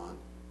 they're gone.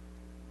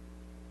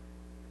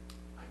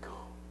 I go,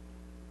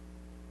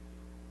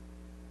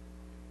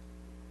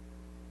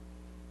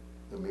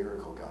 the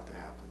miracle got to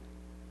happen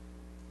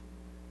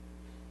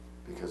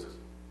because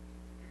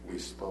we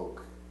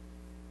spoke,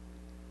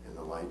 and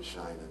the light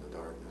shined in the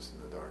darkness,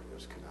 and the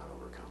darkness could not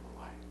overcome the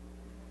light.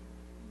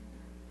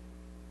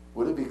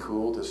 Would it be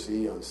cool to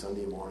see on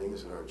Sunday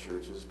mornings at our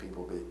churches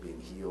people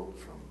being healed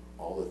from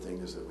all the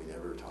things that we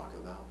never talk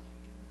about?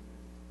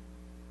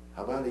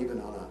 How about even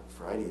on a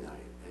Friday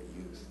night at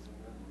youth?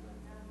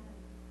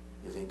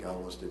 You think God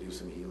wants to do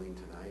some healing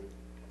tonight?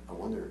 I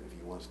wonder if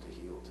he wants to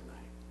heal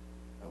tonight.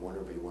 I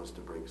wonder if he wants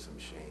to break some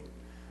shame.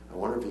 I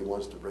wonder if he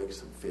wants to break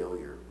some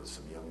failure with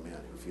some young men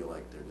who feel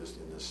like they're just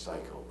in this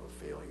cycle of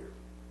failure.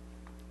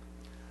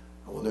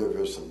 I wonder if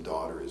there's some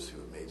daughters who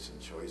have made some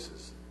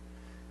choices.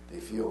 They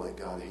feel like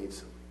God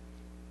hates them.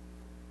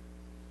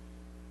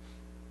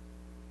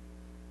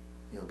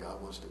 You know,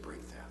 God wants to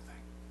break that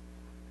thing.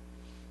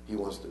 He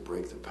wants to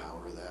break the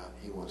power of that.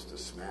 He wants to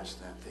smash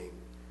that thing.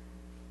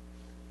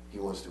 He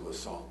wants to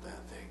assault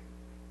that thing.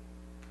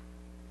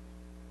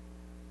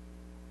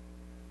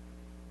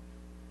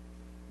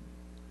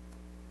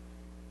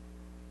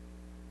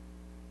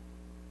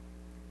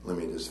 Let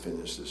me just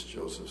finish this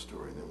Joseph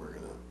story, and then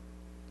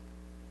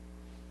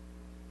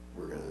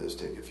we're gonna just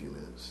take a few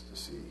minutes to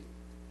see,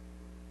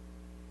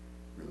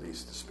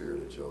 release the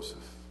spirit of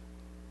Joseph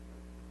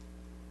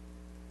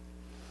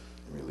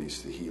and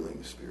release the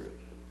healing spirit.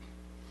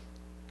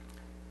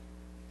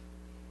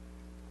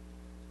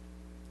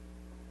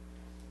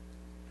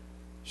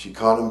 She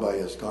caught him by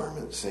his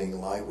garment, saying,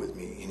 "Lie with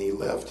me." And he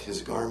left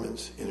his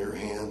garments in her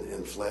hand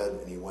and fled,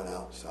 and he went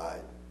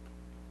outside.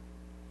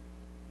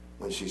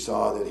 When she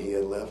saw that he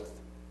had left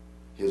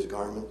his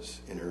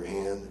garments in her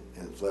hand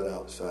and fled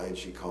outside,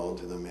 she called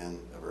to the men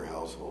of her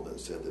household and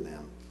said to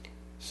them,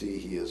 "See,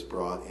 he has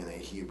brought in a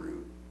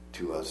Hebrew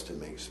to us to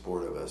make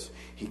sport of us.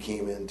 He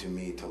came in to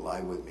me to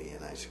lie with me,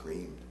 and I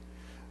screamed.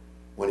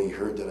 When he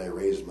heard that I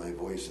raised my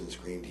voice and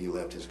screamed, he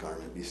left his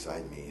garment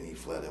beside me, and he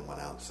fled and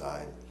went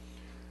outside."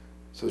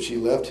 So she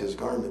left his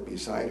garment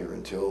beside her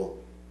until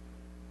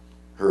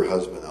her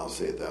husband, I'll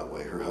say it that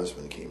way, her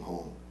husband came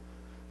home.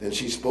 Then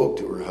she spoke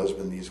to her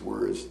husband these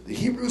words, "The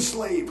Hebrew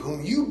slave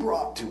whom you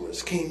brought to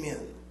us came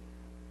in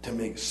to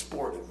make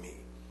sport of me.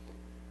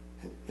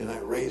 And I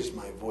raised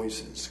my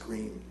voice and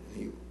screamed,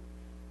 and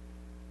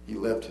he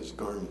left his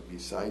garment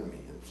beside me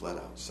and fled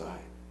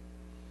outside."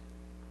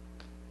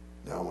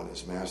 Now when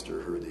his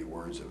master heard the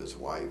words of his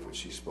wife, which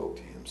she spoke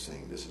to him,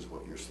 saying, "This is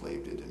what your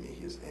slave did to me,"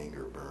 his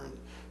anger burned.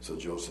 So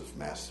Joseph's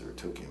master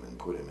took him and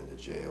put him into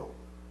jail,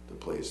 the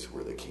place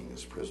where the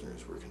king's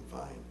prisoners were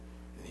confined,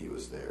 and he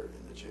was there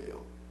in the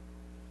jail.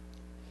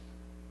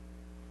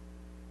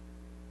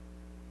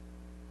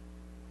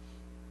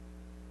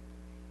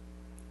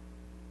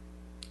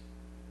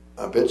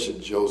 I bet you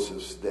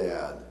Joseph's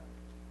dad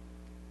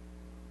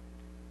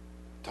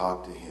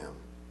talked to him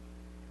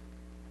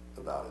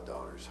about a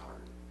daughter's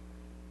heart.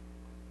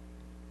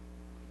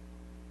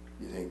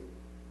 You think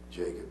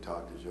Jacob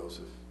talked to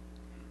Joseph?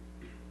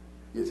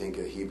 You think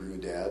a Hebrew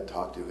dad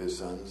talked to his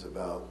sons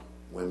about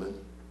women?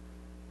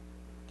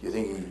 Do you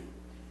think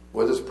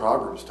what does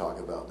Proverbs talk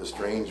about? The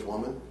strange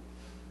woman?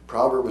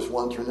 Proverbs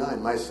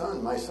 1-9. My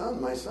son, my son,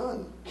 my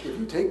son. If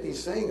you take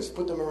these sayings,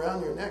 put them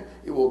around your neck,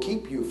 it will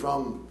keep you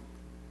from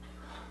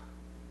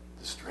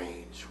the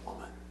strange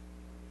woman.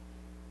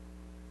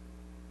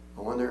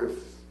 I wonder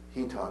if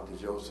he talked to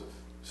Joseph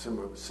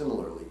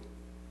similarly.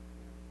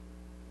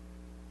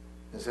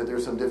 And said,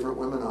 "There's some different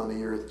women on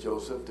the earth,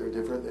 Joseph. They're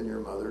different than your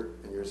mother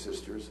and your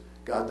sisters.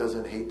 God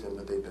doesn't hate them,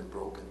 but they've been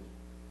broken.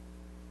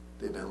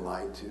 They've been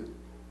lied to.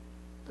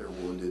 They're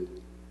wounded.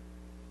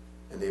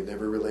 And they've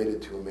never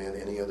related to a man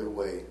any other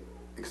way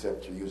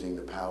except through using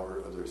the power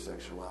of their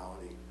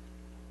sexuality.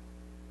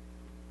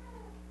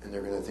 And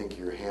they're going to think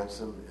you're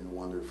handsome and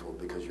wonderful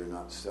because you're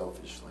not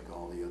selfish like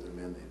all the other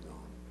men they've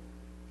known.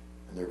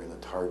 And they're going to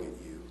target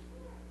you.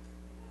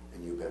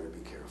 And you better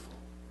be careful.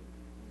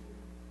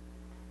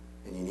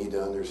 And you need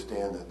to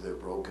understand that they're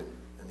broken.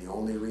 And the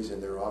only reason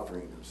they're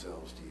offering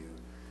themselves to you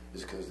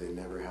is because they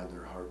never had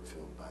their heart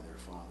filled by their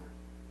Father."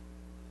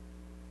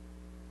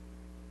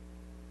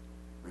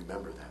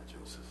 Remember that,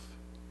 Joseph.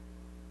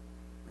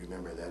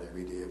 Remember that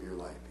every day of your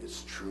life.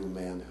 It's true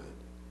manhood.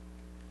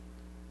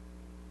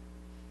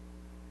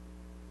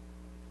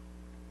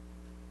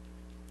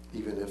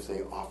 Even if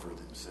they offer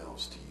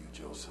themselves to you,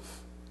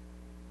 Joseph.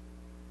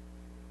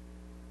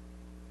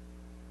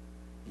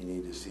 You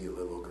need to see a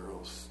little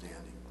girl standing,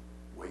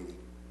 waiting.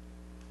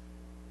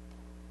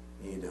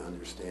 You need to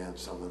understand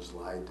someone's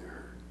lied to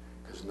her,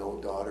 because no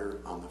daughter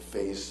on the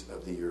face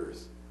of the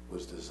earth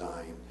was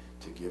designed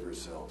to give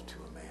herself to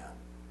a man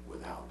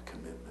without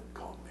commitment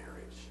called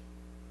marriage.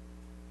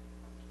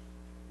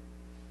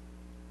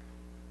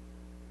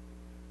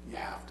 You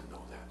have to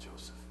know that,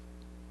 Joseph.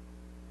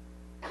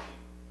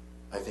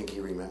 I think he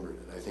remembered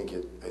it. I think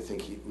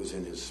it was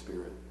in his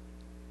spirit.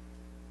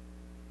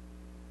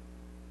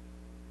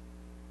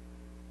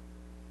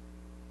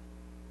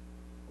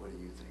 What do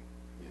you think?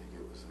 You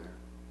think it was there?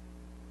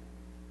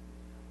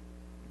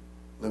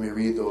 Let me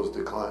read those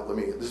decline.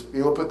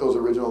 You won't put those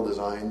original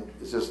design.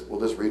 We'll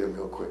just read them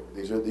real quick.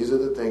 These are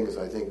the things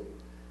I think.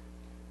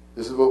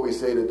 This is what we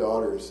say to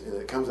daughters, and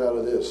it comes out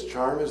of this: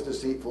 "Charm is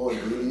deceitful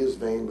and beauty is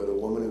vain, but a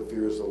woman who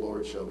fears the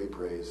Lord shall be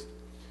praised.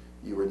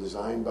 You were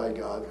designed by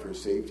God for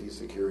safety,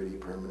 security,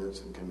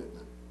 permanence, and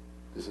commitment."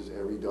 This is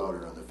every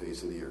daughter on the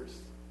face of the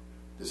earth.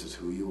 This is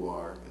who you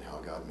are and how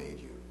God made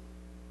you.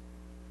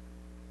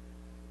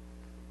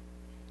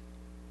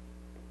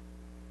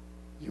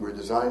 You were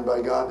designed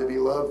by God to be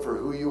loved for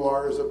who you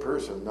are as a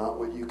person, not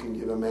what you can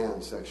give a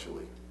man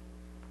sexually.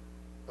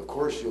 Of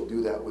course you'll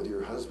do that with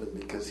your husband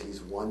because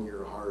he's won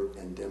your heart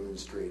and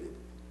demonstrated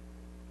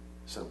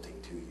something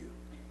to you.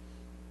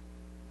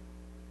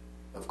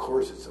 Of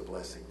course it's a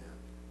blessing then.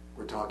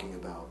 We're talking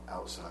about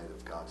outside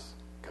of God's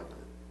covenant.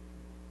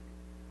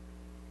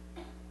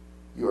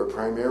 You are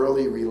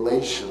primarily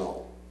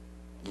relational.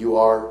 You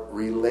are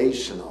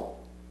relational.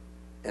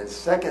 And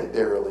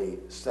secondarily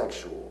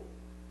sexual.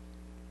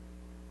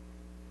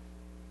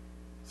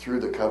 Through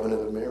the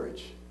covenant of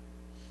marriage.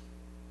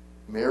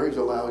 Marriage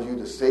allows you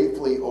to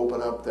safely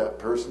open up that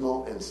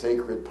personal and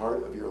sacred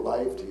part of your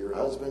life to your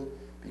husband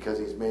because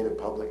he's made a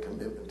public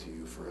commitment to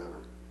you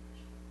forever.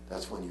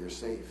 That's when you're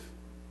safe.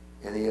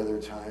 Any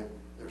other time,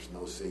 there's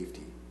no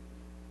safety.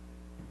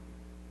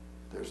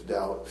 There's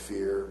doubt,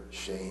 fear,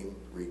 shame,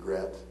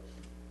 regret,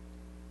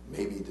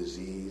 maybe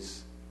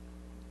disease,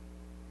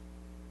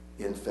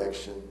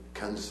 infection,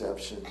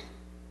 conception,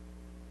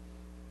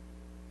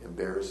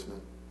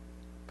 embarrassment,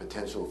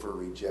 potential for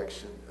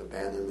rejection,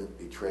 abandonment,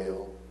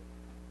 betrayal,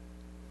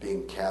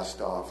 being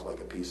cast off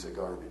like a piece of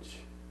garbage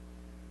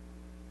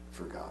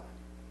for God.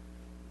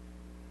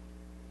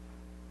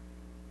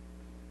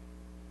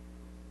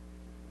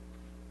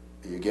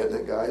 Are you getting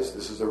it, guys?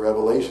 This is a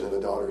revelation of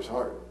a daughter's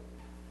heart.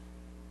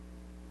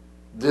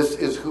 This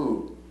is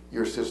who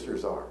your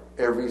sisters are.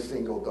 Every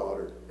single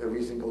daughter,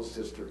 every single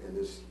sister in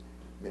this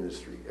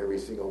ministry, every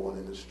single one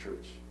in this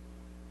church.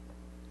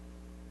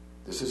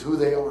 This is who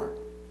they are.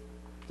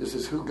 This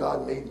is who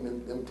God made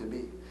them to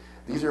be.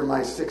 These are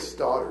my 6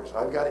 daughters.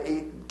 I've got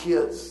 8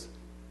 kids.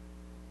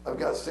 I've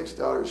got 6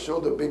 daughters. Show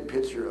the big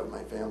picture of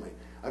my family.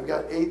 I've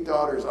got 8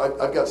 daughters.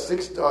 I've got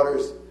 6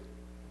 daughters.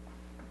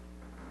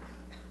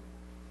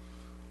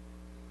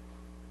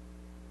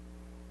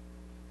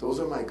 Those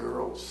are my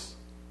girls.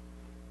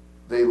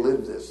 They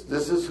live this.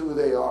 This is who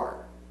they are.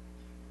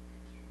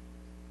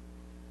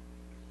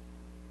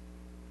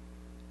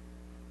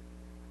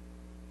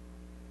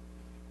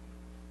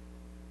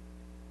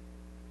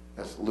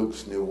 That's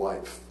Luke's new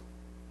wife.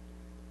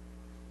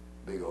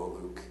 Big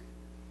old Luke.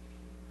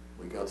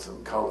 We got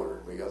some color.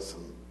 We got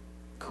some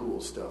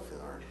cool stuff in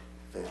our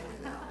family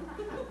now.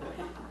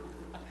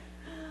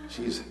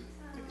 She's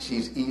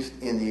East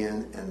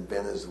Indian and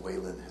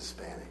Venezuelan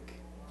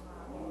Hispanic.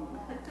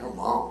 Come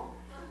on.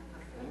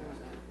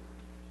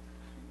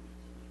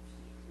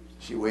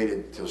 She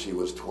waited till she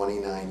was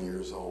 29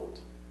 years old.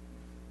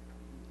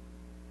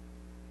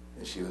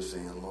 And she was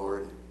saying,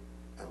 Lord,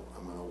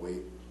 I'm going to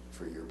wait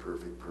for your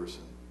perfect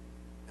person,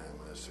 and I'm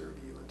going to serve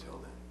you until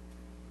then.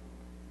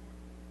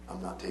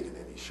 I'm not taking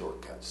any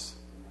shortcuts.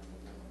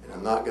 And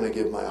I'm not going to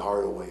give my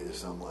heart away to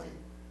someone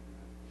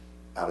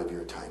out of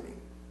your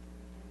timing.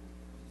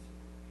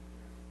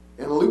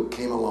 And Luke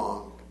came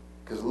along,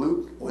 because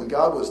Luke, when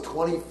Luke was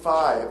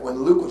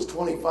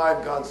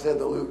 25, God said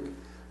to Luke,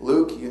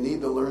 Luke, you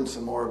need to learn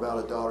some more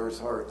about a daughter's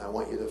heart, and I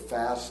want you to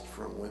fast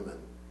from women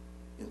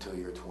until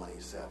you're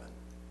 27.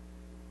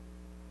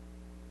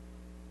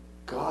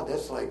 God,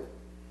 that's like,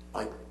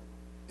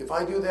 if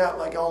I do that,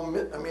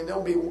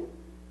 they'll be,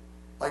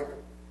 like,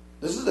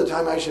 this is the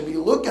time I should be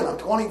looking. I'm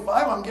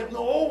 25, I'm getting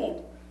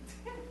old.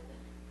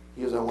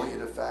 He goes, I want you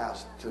to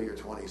fast until you're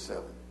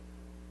 27.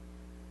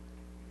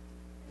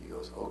 He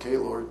goes, okay,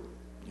 Lord,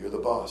 you're the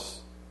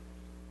boss.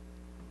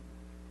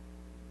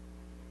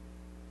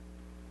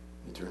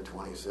 He turned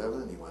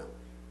 27 and he went.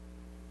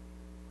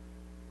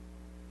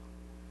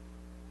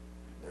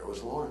 There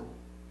was Lauren,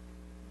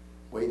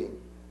 waiting.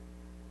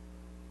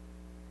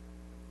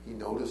 He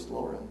noticed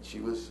Lauren. She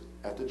was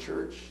at the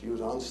church. She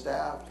was on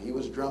staff. He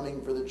was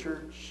drumming for the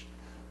church.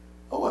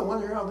 Oh, I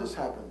wonder how this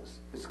happens.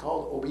 It's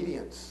called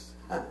obedience.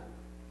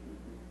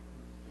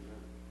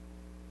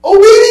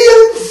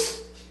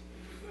 Obedience!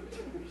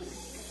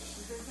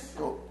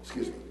 Oh,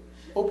 excuse me.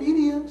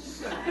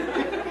 Obedience.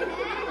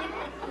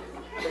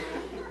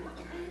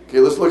 Okay,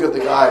 let's look at the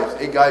guys.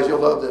 Hey, guys, you'll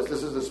love this.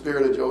 This is the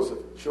spirit of Joseph.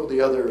 Show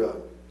the other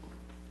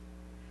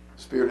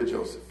spirit of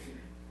Joseph.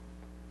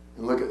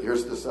 And look at,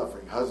 here's the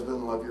suffering.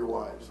 Husband, love your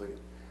wives. Look,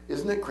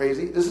 isn't it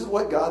crazy? This is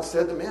what God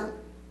said to men.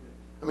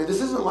 I mean,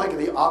 this isn't like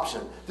the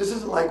option. This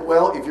isn't like,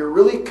 well, if you're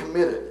really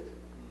committed,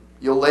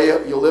 you'll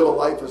live a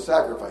life of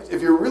sacrifice.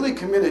 If you're really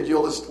committed,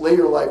 you'll just lay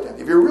your life down.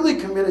 If you're really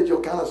committed,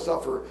 you'll kind of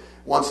suffer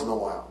once in a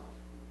while.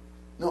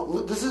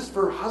 No, this is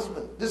for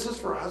husband. This is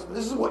for husband.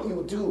 This is what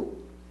you do.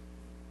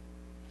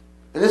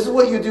 And this is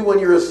what you do when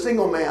you're a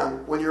single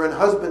man, when you're in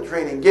husband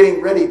training,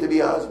 getting ready to be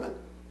a husband.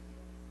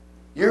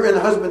 You're in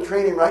husband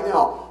training right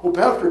now. Well,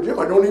 Pastor Jim,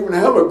 I don't even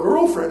have a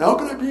girlfriend. How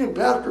can I be in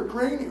pastor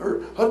training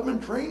or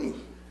husband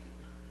training?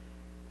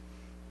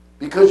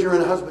 Because you're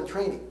in husband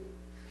training.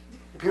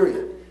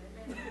 Period.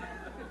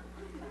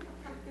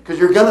 Because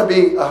you're going to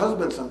be a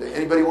husband someday.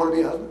 Anybody want to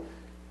be a husband?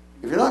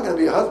 If you're not going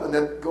to be a husband,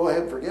 then go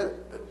ahead and forget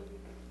it. But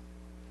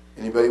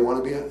anybody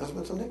want to be a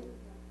husband someday?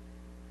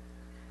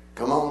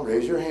 Come on,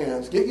 raise your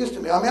hands. Get used to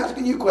me. I'm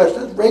asking you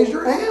questions. Raise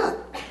your hand.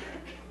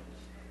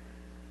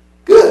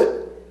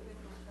 Good.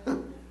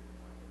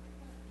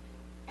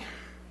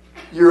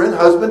 You're in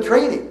husband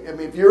training. I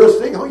mean, if you're a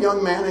single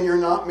young man and you're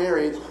not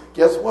married,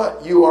 guess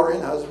what? You are in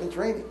husband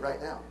training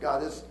right now.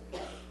 God is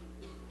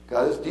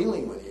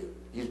dealing with you.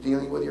 He's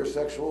dealing with your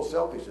sexual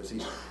selfishness.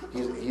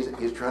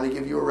 He's trying to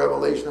give you a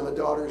revelation of a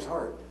daughter's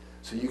heart,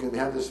 so you can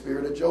have the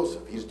spirit of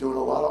Joseph. He's doing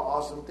a lot of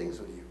awesome things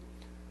with you.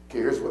 Okay,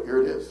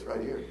 here it is,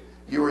 right here.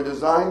 You were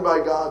designed by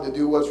God to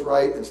do what's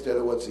right instead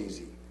of what's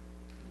easy.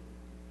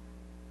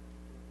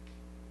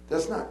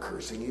 That's not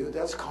cursing you.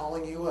 That's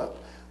calling you up.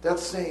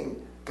 That's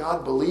saying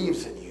God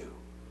believes in you.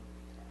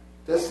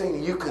 That's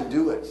saying you can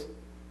do it.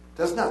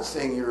 That's not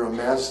saying you're a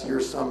mess. You're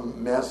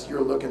some mess.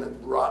 You're looking at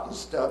rotten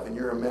stuff and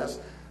you're a mess.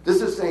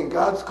 This is saying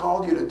God's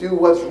called you to do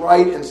what's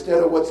right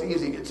instead of what's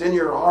easy. It's in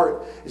your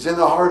heart. It's in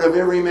the heart of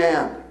every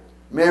man.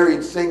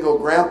 Married, single,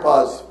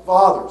 grandpas,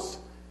 fathers.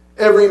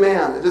 Every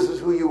man. This is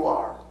who you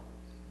are.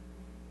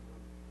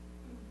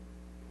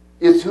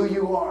 It's who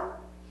you are.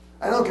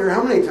 I don't care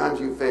how many times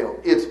you fail.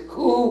 It's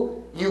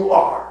who you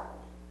are.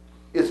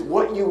 It's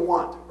what you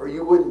want, or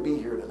you wouldn't be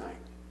here tonight.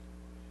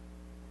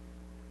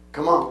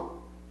 Come on.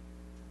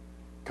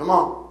 Come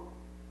on.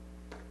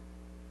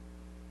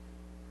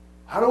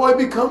 How do I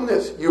become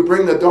this? You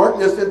bring the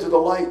darkness into the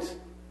light.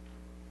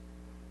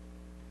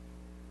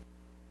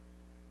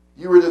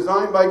 You were designed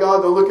designed by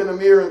God to look in the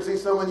mirror and see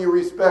someone you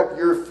respect.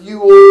 Your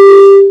fuel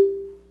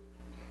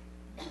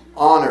is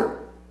honor.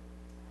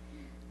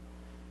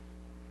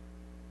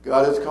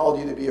 God has called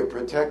you to be a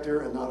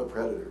protector and not a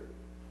predator.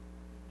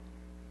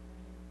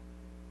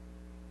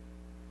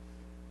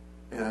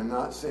 And I'm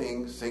not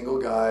saying single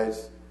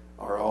guys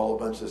are all a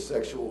bunch of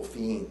sexual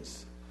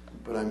fiends.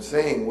 But I'm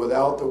saying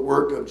without the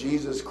work of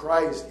Jesus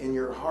Christ in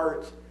your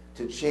heart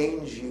to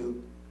change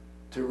you,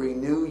 to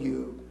renew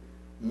you,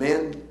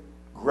 men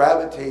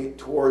gravitate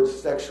towards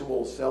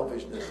sexual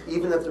selfishness,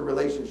 even if the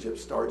relationship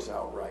starts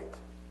out right.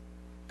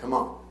 Come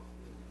on.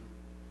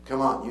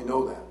 Come on, you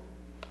know that.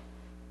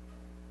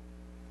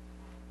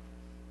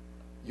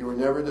 You were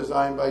never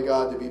designed by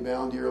God to be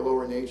bound to your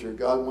lower nature.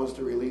 God wants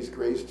to release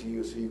grace to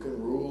you so you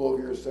can rule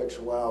over your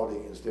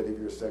sexuality instead of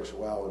your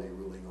sexuality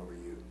ruling over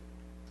you.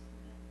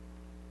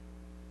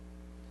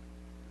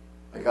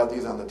 I got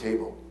these on the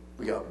table.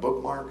 We got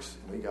bookmarks,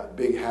 and we got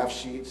big half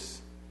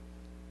sheets.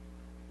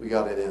 We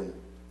got it in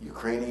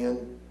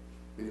Ukrainian.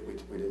 We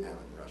didn't have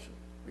it in Russian.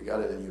 We got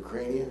it in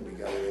Ukrainian. We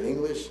got it in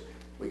English.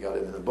 We got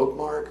it in a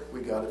bookmark.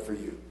 We got it for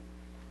you.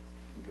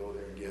 You go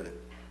there and get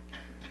it.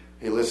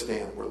 Hey, let's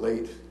stand. We're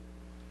late.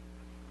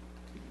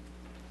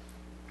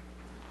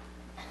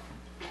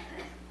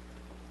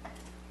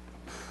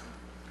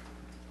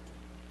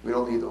 We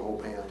don't need the whole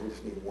band. We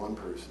just need one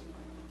person.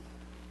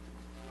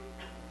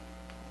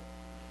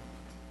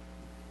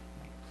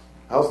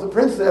 How's the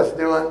princess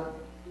doing?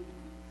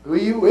 Who are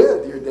you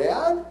with? Your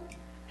dad?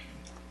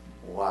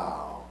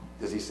 Wow.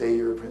 Does he say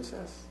you're a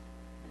princess?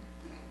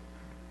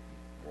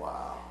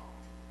 Wow.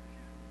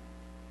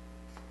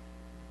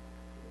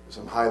 There's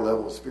some high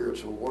level of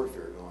spiritual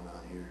warfare going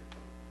on here.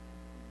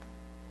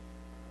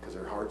 Because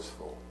her heart's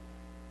full.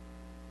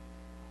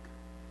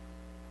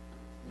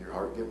 Your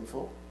heart getting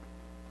full?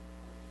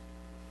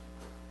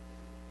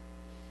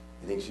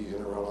 You think she's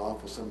going to run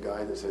off with some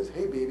guy that says,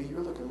 hey, baby, you're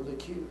looking really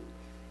cute?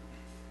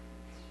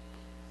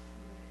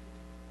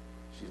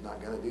 She's not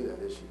going to do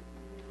that, is she?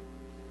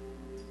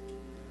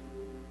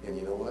 And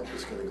you know what?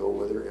 It's going to go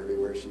with her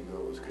everywhere she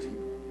goes because he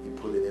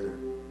put it in her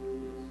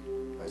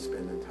by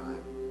spending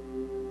time.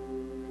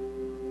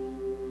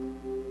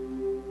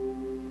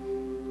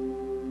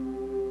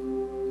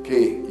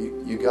 Okay,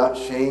 you got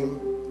shame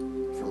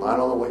from I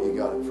don't know what you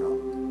got it from.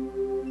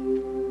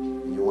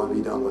 And you want to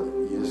be done with it.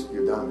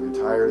 You're done. You're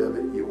tired of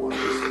it. You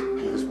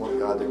just want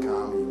God to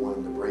come. You want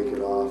Him to break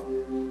it off.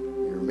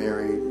 You're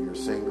married. You're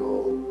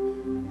single.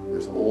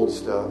 There's old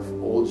stuff,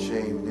 old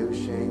shame, new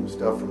shame,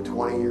 stuff from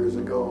 20 years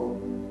ago,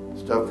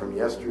 stuff from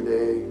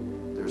yesterday.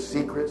 There's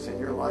secrets in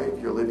your life.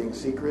 You're living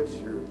secrets.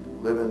 You're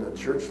living a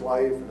church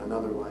life and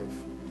another life.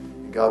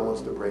 And God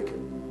wants to break it.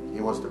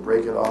 He wants to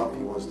break it off.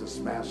 He wants to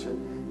smash it.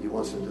 He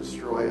wants to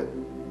destroy it.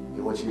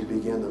 He wants you to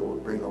begin to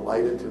bring the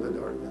light into the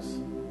darkness.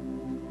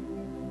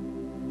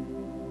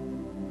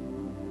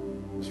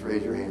 Just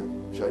raise your hand.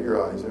 Shut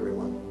your eyes,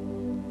 everyone.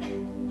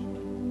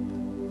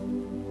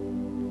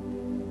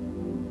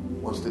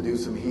 Wants to do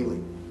some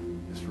healing.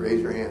 Just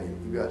raise your hand.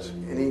 You got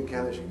any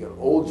kind of shame. You got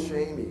old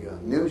shame. You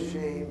got new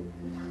shame.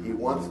 He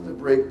wants to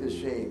break the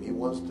shame. He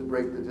wants to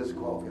break the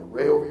disqualification.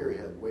 Way over your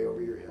head. Way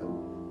over your head.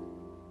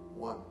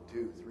 1,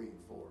 2, 3,